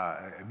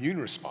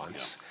immune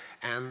response,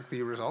 and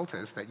the result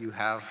is that you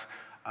have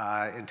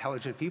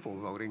intelligent people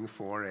voting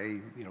for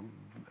a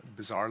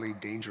bizarrely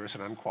dangerous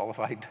and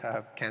unqualified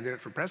candidate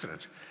for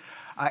president.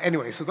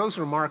 Anyway, so those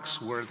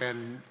remarks were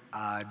then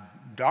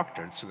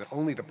doctored so that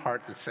only the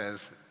part that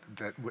says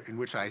that in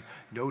which I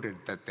noted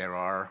that there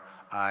are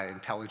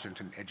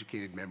intelligent and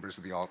educated members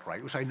of the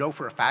alt-right, which I know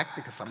for a fact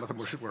because some of them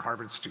were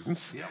Harvard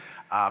students.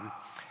 Milo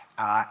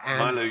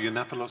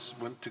Yiannopoulos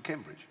went to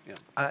Cambridge.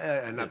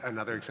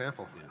 Another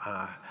example.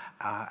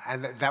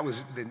 And that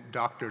was then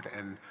doctored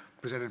and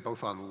presented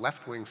both on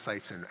left-wing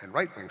sites and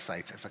right-wing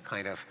sites as a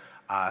kind of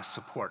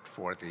support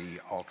for the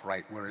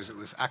alt-right, whereas it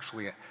was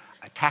actually a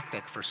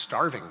tactic for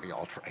starving the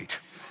alt-right.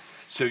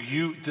 So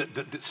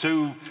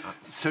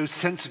so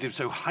sensitive,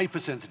 so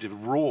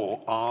hypersensitive, raw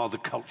are the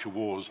culture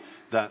wars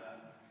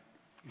that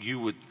you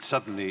would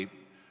suddenly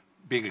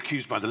being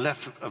accused by the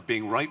left of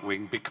being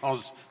right-wing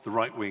because the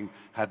right wing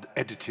had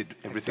edited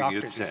everything you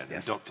had said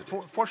and doctored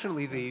it.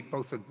 Fortunately,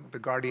 both the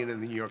Guardian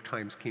and the New York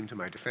Times came to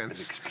my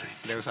defense.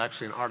 There was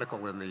actually an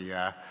article in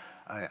the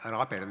an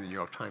op-ed in the New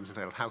York Times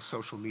entitled "How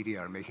Social Media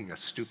Are Making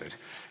Us Stupid,"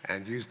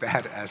 and used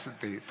that as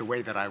the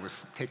way that I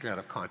was taken out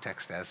of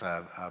context as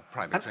a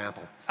prime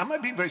example. Am I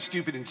being very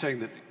stupid in saying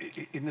that,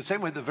 in the same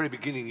way at the very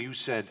beginning you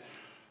said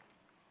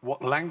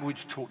what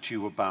language taught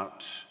you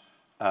about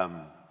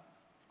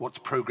what's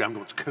programmed,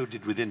 what's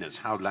coded within us,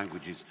 how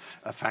language is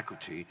a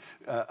faculty,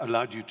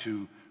 allowed you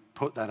to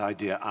put that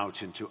idea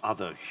out into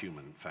other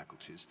human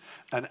faculties.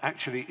 And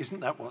actually, isn't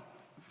that what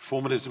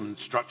formalism and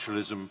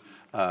structuralism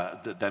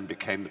that then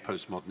became the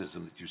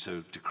postmodernism that you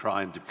so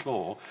decry and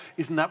deplore,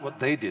 isn't that what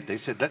they did? They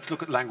said, let's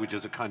look at language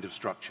as a kind of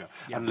structure,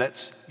 and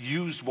let's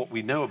use what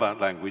we know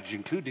about language,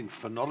 including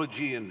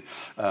phonology and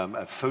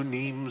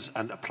phonemes,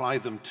 and apply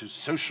them to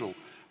social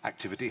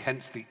activity,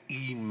 hence the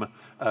 "eme"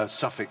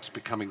 suffix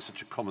becoming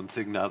such a common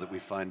thing now that we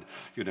find,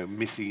 you know,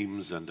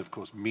 mythemes and, of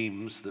course,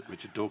 memes that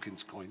Richard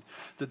Dawkins coined,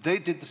 that they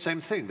did the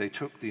same thing. They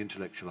took the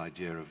intellectual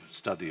idea of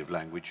study of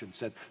language and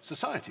said,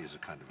 society is a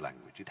kind of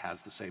language. It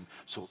has the same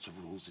sorts of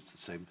rules. It's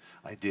the same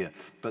idea.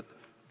 But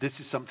this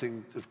is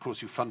something, of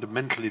course, you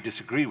fundamentally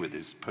disagree with,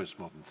 is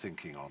postmodern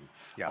thinking on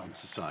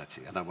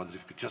society. And I wondered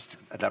if you could just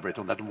elaborate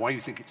on that and why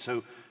you think it's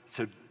so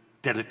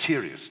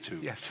deleterious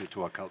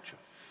to our culture.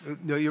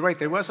 No, you're right.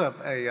 There was a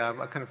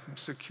kind of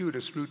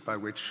circuitous route by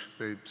which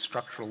the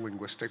structural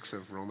linguistics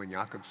of Roman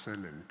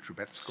Jakobson and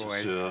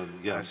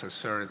Trubetskoy,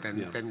 Saussure,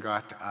 then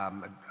got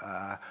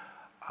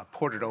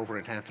ported over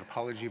into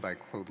anthropology by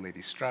Claude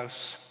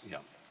Lévi-Strauss.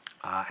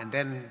 And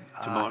then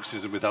to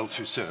Marxism with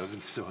Althusser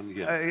and so on.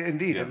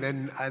 Indeed, and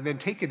then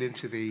taken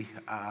into the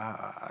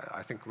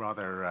I think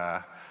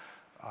rather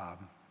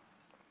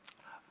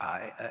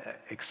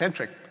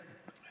eccentric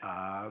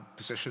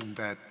position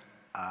that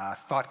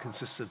thought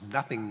consists of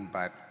nothing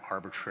but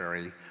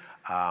arbitrary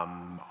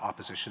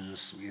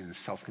oppositions in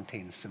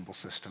self-contained symbol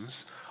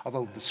systems,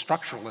 although the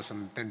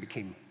structuralism then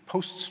became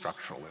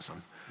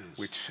post-structuralism,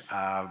 which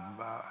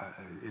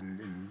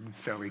in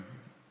fairly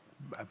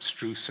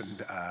abstruse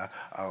and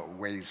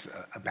ways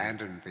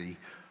abandoned the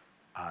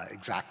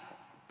exact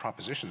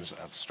propositions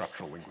of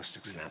structural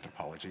linguistics and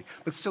anthropology.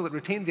 But still, it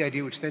retained the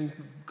idea, which then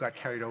got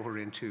carried over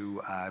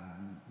into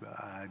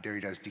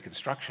Derrida's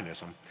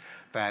deconstructionism,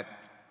 that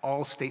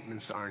all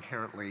statements are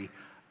inherently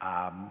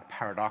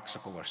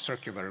paradoxical or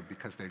circular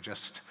because they're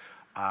just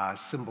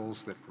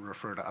symbols that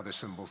refer to other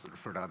symbols that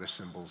refer to other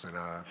symbols in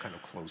a kind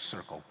of closed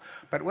circle.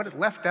 But what it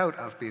left out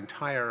of the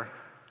entire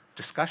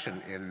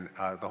discussion in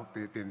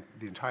the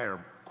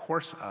entire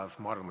course of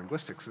modern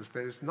linguistics is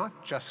there's not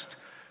just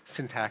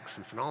syntax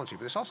and phonology, but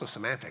there's also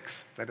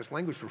semantics. That is,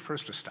 language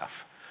refers to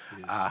stuff.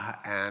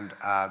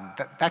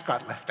 That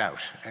got left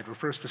out. It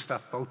refers to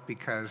stuff both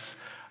because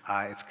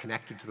it's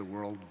connected to the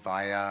world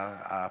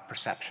via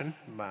perception.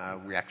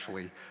 We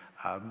actually,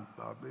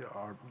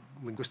 our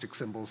linguistic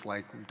symbols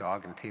like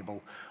dog and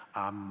table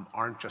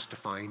aren't just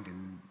defined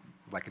in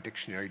like a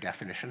dictionary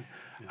definition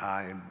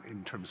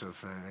in terms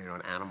of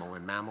an animal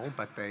and mammal,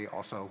 but they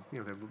also,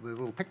 they're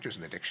little pictures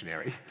in the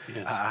dictionary,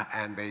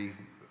 and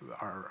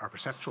our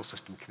perceptual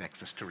system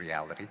connects us to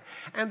reality.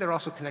 And they're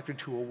also connected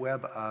to a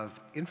web of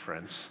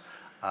inference,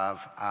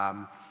 of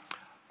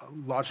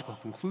logical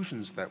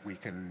conclusions that we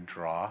can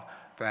draw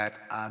that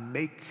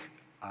make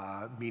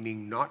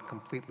meaning not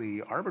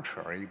completely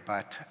arbitrary,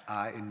 but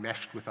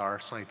enmeshed with our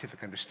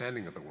scientific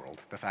understanding of the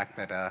world. The fact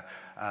that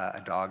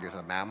a dog is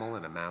a mammal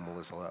and a mammal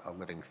is a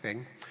living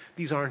thing.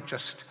 These aren't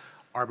just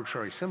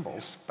arbitrary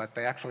symbols, but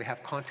they actually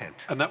have content.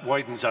 And that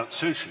widens out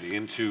socially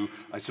into,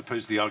 I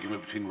suppose, the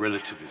argument between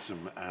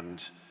relativism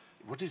and,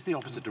 what is the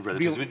opposite of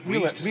relativism?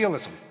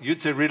 Realism.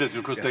 You'd say realism,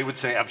 of course, they would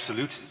say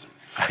absolutism.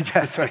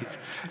 That's right.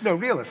 No,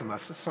 realism,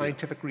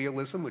 scientific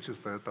realism, which is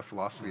the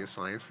philosophy of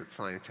science, that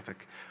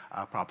scientific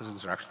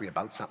propositions are actually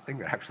about something,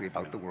 they're actually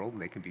about the world,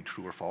 and they can be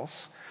true or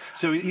false.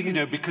 So,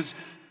 because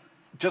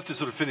just to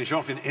sort of finish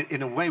off,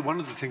 in a way, one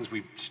of the things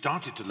we've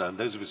started to learn,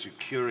 those of us who are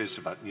curious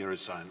about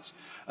neuroscience,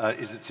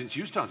 is that since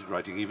you started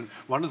writing, even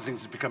one of the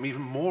things that's become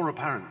even more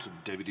apparent to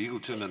David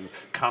Eagleton and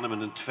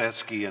Kahneman and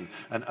Tversky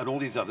and all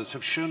these others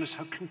have shown us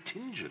how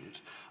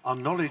contingent our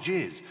knowledge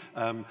is.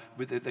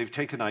 They've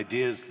taken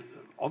ideas,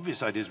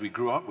 obvious ideas we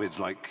grew up with,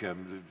 like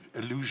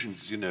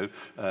illusions,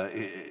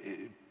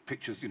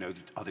 pictures,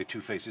 are they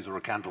two faces or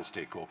a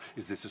candlestick, or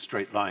is this a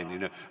straight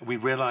line? We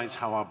realize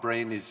how our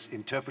brain is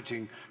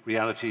interpreting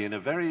reality in a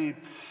very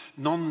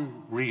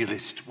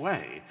non-realist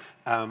way.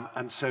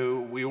 And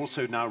so we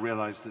also now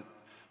realize that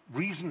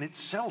reason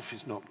itself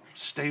is not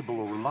stable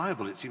or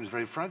reliable. It seems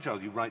very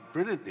fragile. You write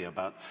brilliantly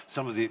about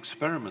some of the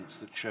experiments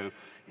that show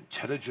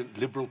intelligent,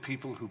 liberal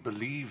people who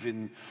believe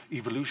in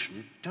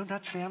evolution don't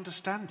actually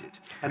understand it.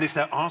 And if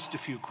they're asked a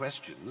few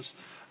questions,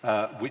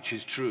 which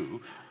is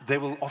true, they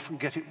will often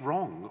get it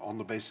wrong on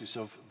the basis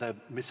of their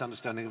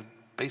misunderstanding of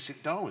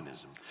basic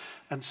Darwinism.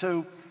 And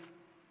so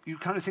you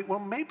kind of think, well,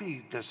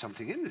 maybe there's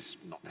something in this,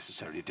 not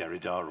necessarily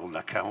Derrida or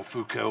Lacan,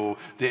 Foucault, or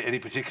any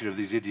particular of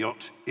these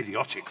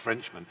idiotic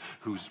Frenchmen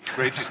whose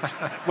greatest,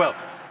 well,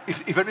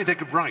 if only they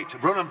could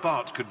write. Roland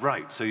Barthes could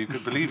write, so you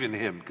could believe in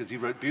him, because he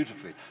wrote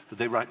beautifully, but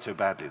they write so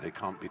badly, they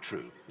can't be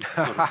true.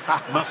 Sort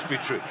of, must be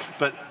true.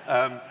 But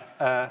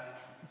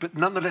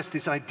nonetheless,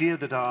 this idea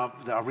that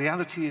our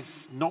reality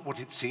is not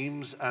what it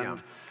seems,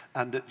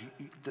 and that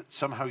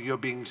somehow you're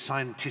being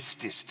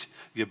scientistist,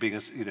 you're being,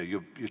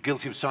 you're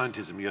guilty of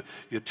scientism,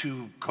 you're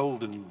too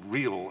cold and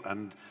real,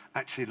 and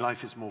actually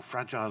life is more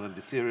fragile and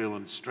ethereal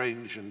and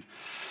strange and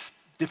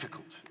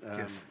difficult.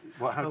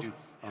 Well, how do you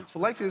answer?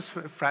 Well, life is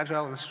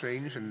fragile and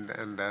strange,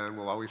 and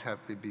will always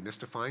be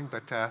mystifying.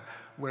 But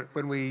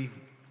when we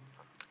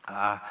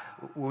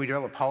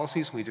develop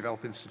policies, when we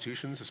develop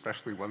institutions,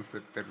 especially ones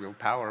that wield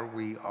power,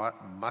 we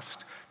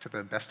must, to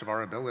the best of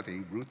our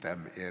ability, root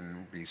them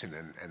in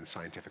reason and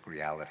scientific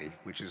reality,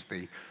 which is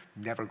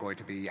never going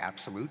to be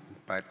absolute,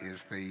 but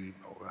is the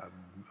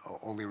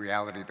only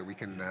reality that we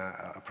can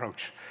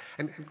approach.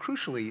 And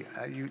crucially,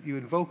 you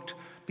invoked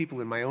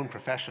people in my own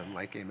profession,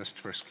 like Amos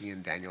Tversky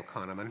and Daniel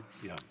Kahneman,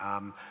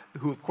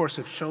 who of course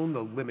have shown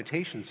the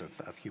limitations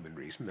of human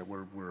reason, that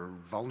we're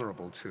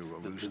vulnerable to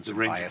illusions and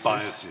biases.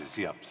 Biases,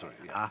 sorry.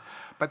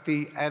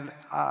 And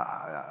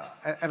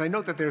I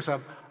note that there's a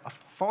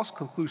false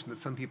conclusion that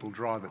some people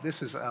draw, that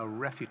this is a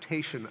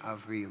refutation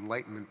of the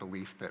Enlightenment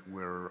belief that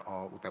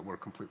we're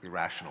completely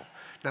rational.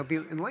 Now,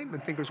 the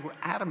Enlightenment thinkers were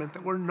adamant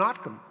that we're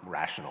not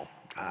rational.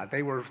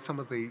 They were some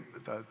of the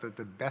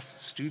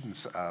best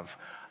students of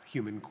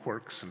human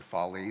quirks and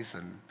follies,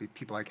 and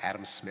people like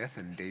Adam Smith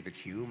and David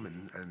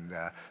Hume and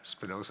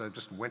Spinoza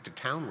just went to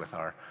town with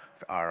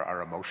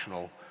our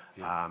emotional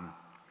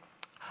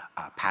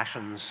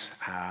passions,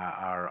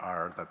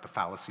 the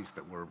fallacies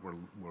that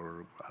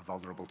we're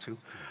vulnerable to.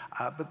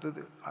 But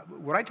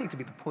what I take to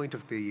be the point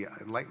of the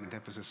Enlightenment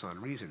emphasis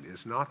on reason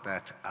is not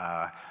that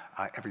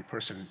every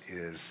person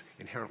is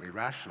inherently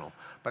rational,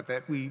 but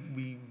that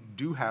we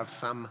do have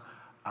some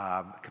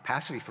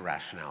capacity for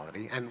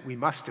rationality, and we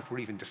must if we're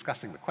even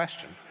discussing the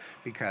question,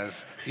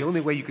 because the only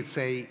way you could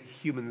say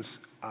humans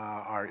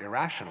are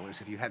irrational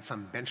is if you had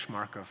some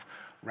benchmark of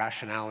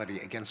rationality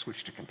against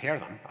which to compare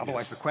them.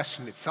 Otherwise, the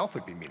question itself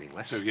would be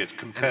meaningless. So yes,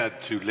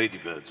 compared to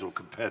ladybirds or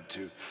compared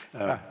to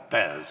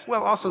bears.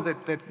 Well, also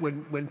that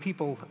when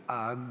people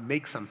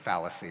make some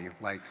fallacy,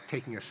 like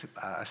taking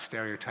a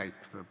stereotype,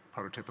 the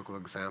prototypical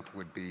example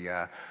would be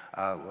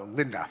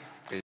Linda.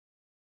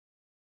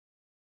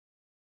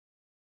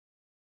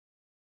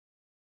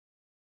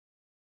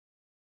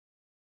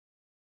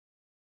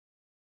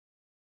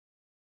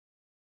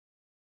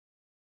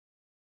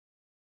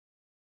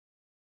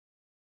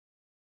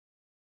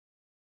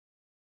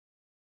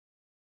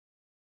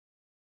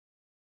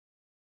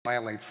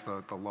 Violates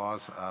the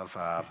laws of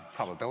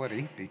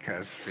probability,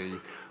 because the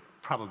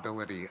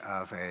probability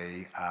of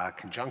a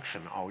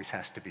conjunction always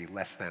has to be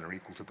less than or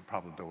equal to the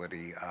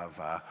probability of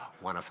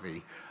one of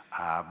the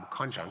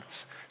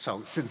conjuncts.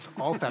 So since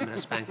all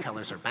feminist bank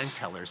tellers are bank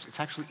tellers, it's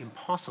actually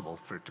impossible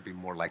for it to be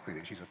more likely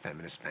that she's a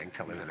feminist bank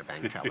teller than a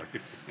bank teller,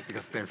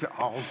 because they're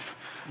all...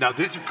 Now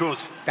this, of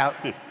course...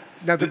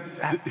 Now,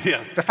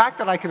 the fact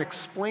that I can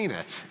explain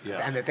it,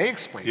 and that they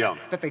explained it,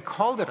 that they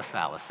called it a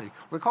fallacy,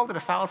 well, they called it a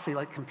fallacy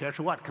like compared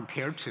to what?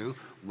 Compared to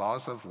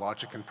laws of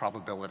logic and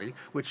probability,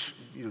 which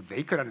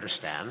they could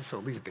understand, so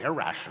at least they're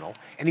rational.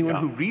 Anyone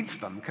who reads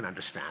them can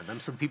understand them,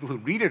 so the people who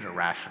read it are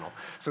rational.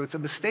 So it's a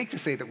mistake to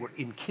say that we're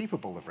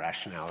incapable of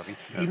rationality,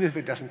 even if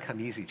it doesn't come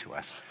easy to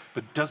us.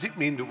 But does it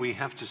mean that we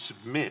have to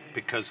submit,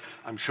 because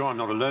I'm sure I'm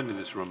not alone in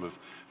this room of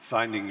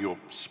finding your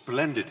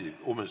splendid,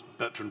 almost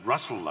Bertrand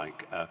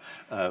Russell-like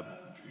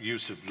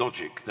use of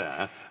logic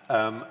there.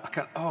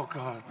 Oh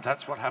God,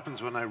 that's what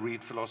happens when I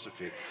read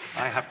philosophy.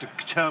 I have to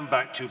turn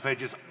back 2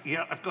 pages.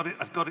 Yeah, I've got it,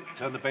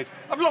 turn the page.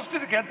 I've lost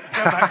it again,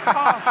 go back.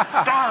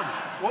 Oh, damn,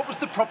 what was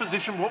the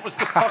proposition? What was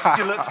the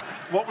postulate?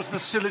 What was the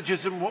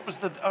syllogism? What was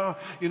the,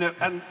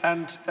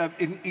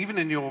 even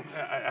in your,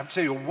 I have to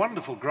say, your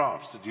wonderful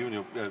graphs that you and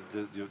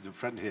your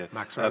friend here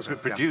Max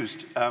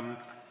produced,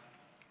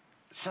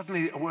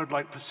 suddenly a word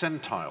like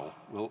percentile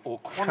or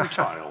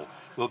quantile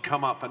will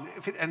come up, and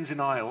if it ends in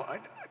 "ile," I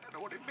don't know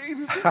what it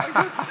means.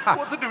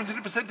 What's the difference in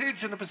a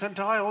percentage and a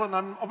percentile? And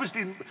I'm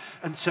obviously,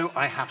 and so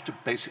I have to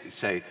basically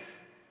say,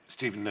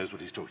 Stephen knows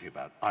what he's talking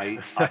about.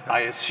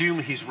 I assume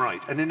he's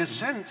right, and in a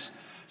sense,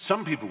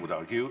 some people would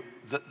argue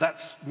that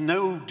that's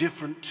no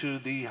different to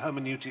the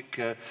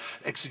hermeneutic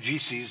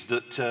exegesis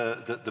that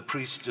the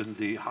priest and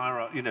the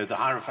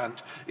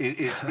hierophant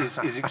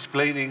is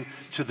explaining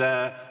to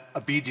their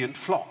obedient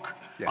flock.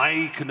 Yes.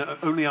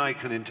 Only I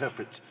can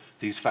interpret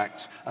these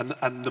facts,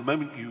 and the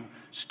moment you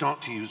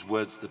start to use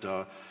words that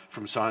are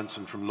from science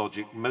and from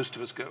logic, most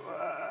of us go,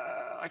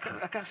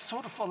 I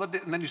sort of followed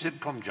it, and then you said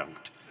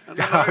conjunct. And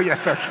then Oh,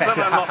 yes, okay. Then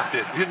I lost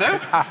it, you know?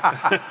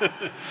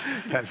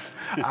 Yes.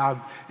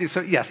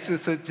 So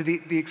yes, so to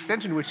the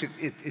extent in which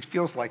it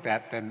feels like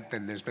that, then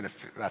there's been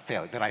a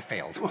failure, that I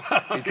failed.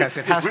 Because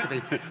it has to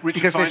be.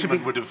 Richard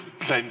Feynman would have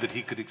claimed that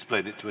he could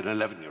explain it to an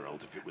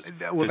 11-year-old if it was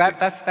Well,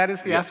 physics. that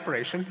is the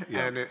aspiration,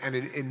 Yeah. and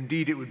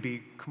indeed it would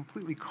be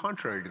completely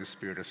contrary to the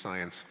spirit of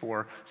science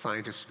for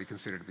scientists to be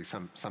considered to be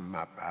some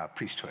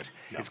priesthood.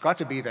 Yeah. It's got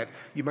to be that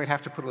you might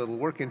have to put a little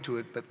work into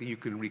it, but you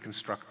can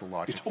reconstruct the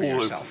logic It's for all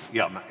yourself. open.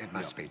 Yeah. It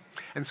must be.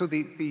 And so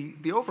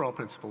the overall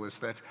principle is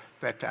that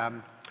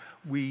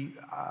we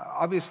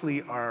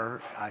obviously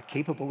are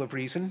capable of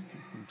reason,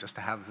 just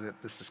to have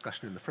this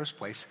discussion in the first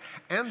place,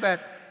 and that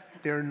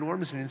there are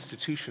norms and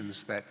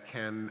institutions that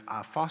can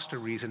foster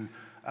reason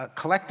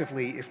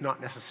collectively, if not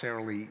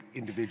necessarily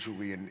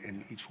individually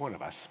in each one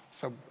of us.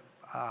 So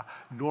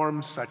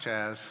norms such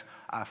as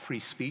free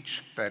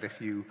speech, that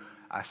if you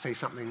say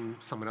something,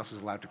 someone else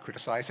is allowed to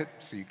criticize it,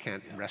 so you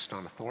can't rest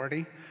on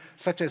authority,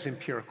 such as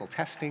empirical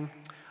testing,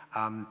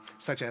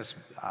 such as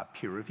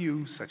peer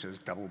review, such as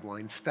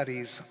double-blind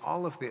studies,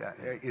 all of the,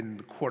 in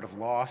the court of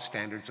law,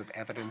 standards of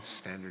evidence,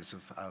 standards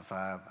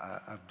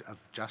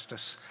of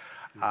justice,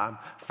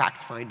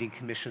 fact-finding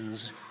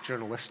commissions,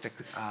 journalistic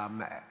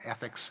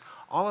ethics,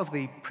 all of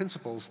the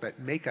principles that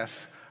make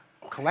us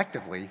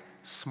collectively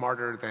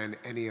smarter than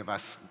any of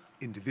us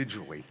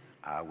individually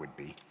would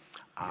be.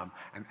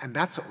 And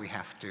that's what we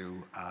have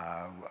to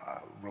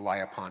rely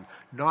upon,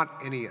 not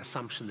any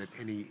assumption that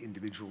any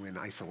individual in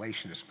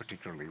isolation is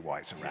particularly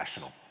wise or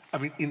rational. I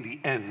mean, in the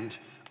end,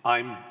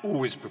 I'm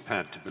always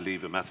prepared to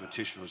believe a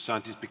mathematician or a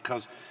scientist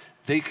because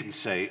they can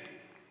say,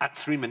 at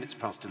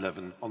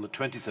 11 on the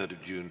 23rd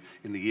of June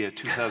in the year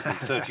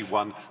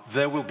 2031,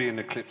 there will be an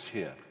eclipse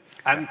here.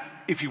 And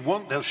if you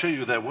want, they'll show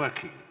you they're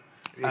working.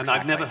 Exactly. And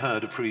I've never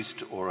heard a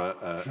priest or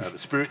a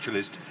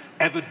spiritualist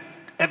ever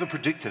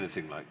predict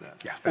anything like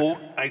that. Yeah, or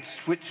I'd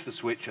switch the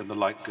switch and the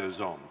light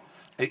goes on.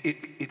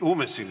 It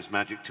almost seems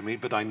magic to me,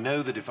 but I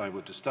know that if I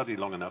were to study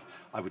long enough,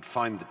 I would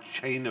find the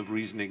chain of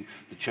reasoning,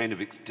 the chain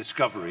of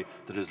discovery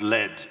that has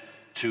led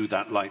to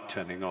that light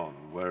turning on,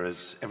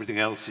 whereas everything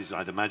else is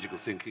either magical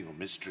thinking or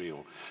mystery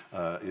or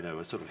you know,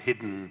 a sort of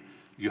hidden,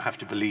 you have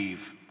to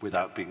believe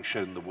without being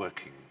shown the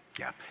working.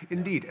 Yeah,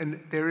 indeed.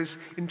 And there is,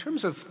 in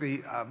terms of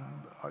the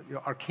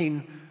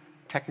arcane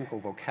technical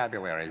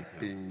vocabulary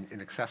being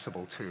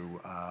inaccessible to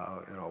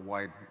you know, a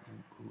wide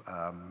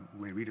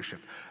lay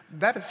readership,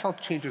 that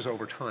itself changes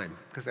over time,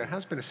 because there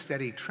has been a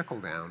steady trickle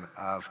down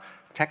of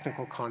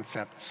technical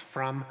concepts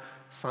from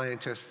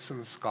scientists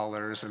and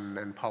scholars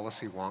and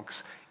policy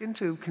wonks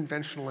into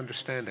conventional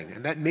understanding.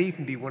 And that may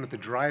even be one of the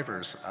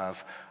drivers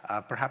of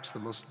perhaps the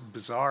most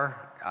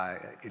bizarre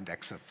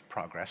index of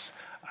progress,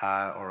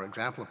 or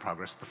example of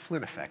progress, the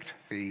Flynn effect,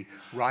 the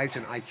rise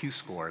in IQ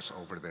scores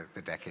over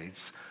the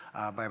decades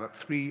by about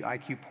 3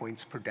 IQ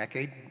points per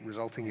decade,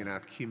 resulting in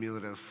a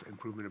cumulative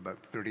improvement of about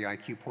 30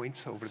 IQ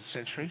points over the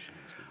century.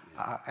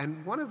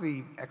 And one of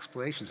the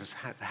explanations is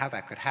how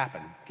that could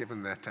happen,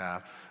 given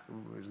that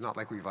it's not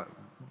like we've...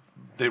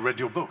 They read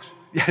your books.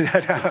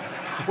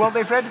 Well,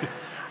 they've read...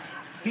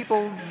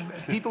 People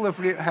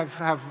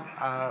have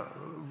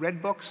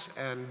read books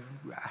and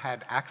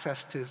had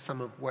access to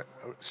some of what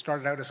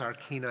started out as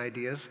arcane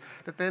ideas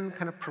that then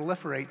kind of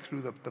proliferate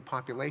through the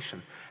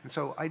population. And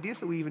so ideas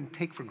that we even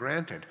take for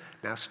granted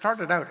now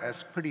started out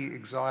as pretty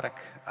exotic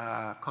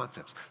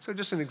concepts. So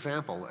just an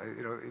example,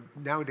 you know,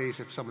 nowadays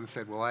if someone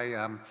said, well,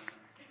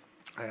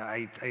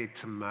 I ate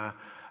some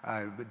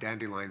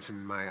dandelions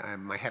and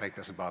my headache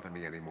doesn't bother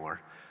me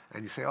anymore.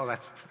 And you say, oh,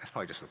 that's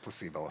probably just a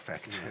placebo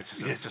effect.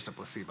 Yeah. It's just a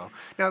placebo.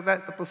 Now,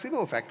 the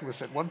placebo effect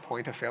was at one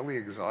point a fairly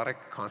exotic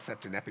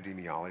concept in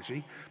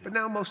epidemiology, but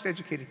now most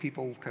educated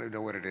people kind of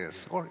know what it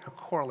is, or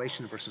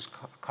correlation versus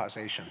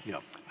causation.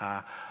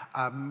 Yeah.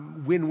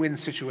 Win-win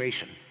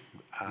situation.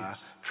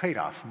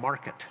 Trade-off,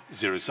 market.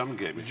 Zero-sum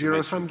game.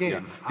 Zero-sum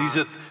game. Yeah. These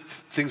are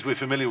things we're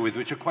familiar with,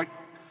 which are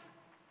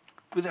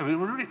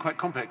really quite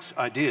complex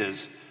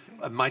ideas,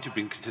 might have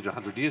been considered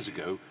 100 years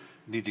ago,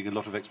 needing a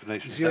lot of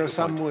explanation.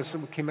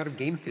 Zero-sum came out of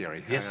game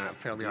theory, yes. A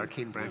fairly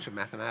arcane branch of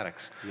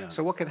mathematics. Yeah.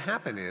 So what can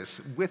happen is,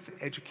 with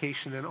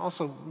education, and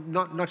also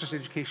not just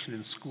education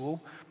in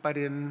school, but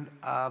in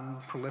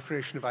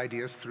proliferation of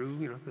ideas through,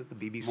 you know, the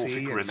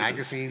BBC and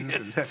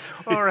magazines, yes.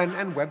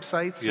 and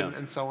websites, yeah.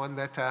 and so on,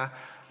 that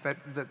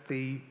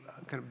the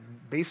kind of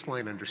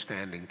baseline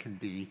understanding can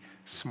be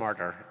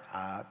smarter,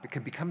 it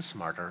can become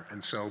smarter,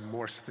 and so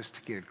more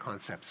sophisticated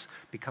concepts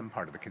become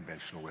part of the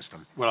conventional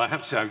wisdom. Well, I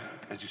have to say,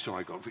 as you saw,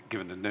 I got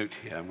given a note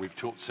here, and we've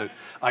talked, so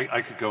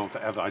I could go on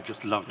forever. I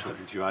just love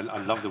talking to you.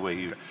 I love the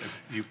way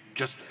you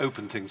just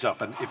open things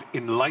up. And if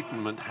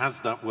enlightenment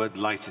has that word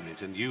light in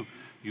it, and you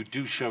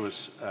do show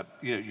us,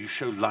 you know, you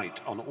show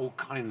light on all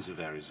kinds of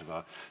areas of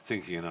our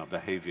thinking and our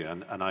behavior.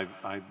 And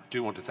I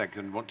do want to thank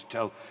you and want to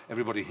tell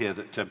everybody here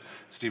that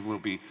Stephen will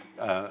be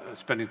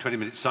spending 20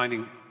 minutes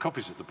signing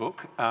copies of the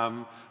book.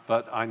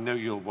 But I know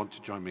you'll want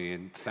to join me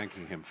in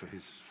thanking him for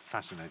his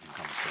fascinating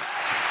conversation.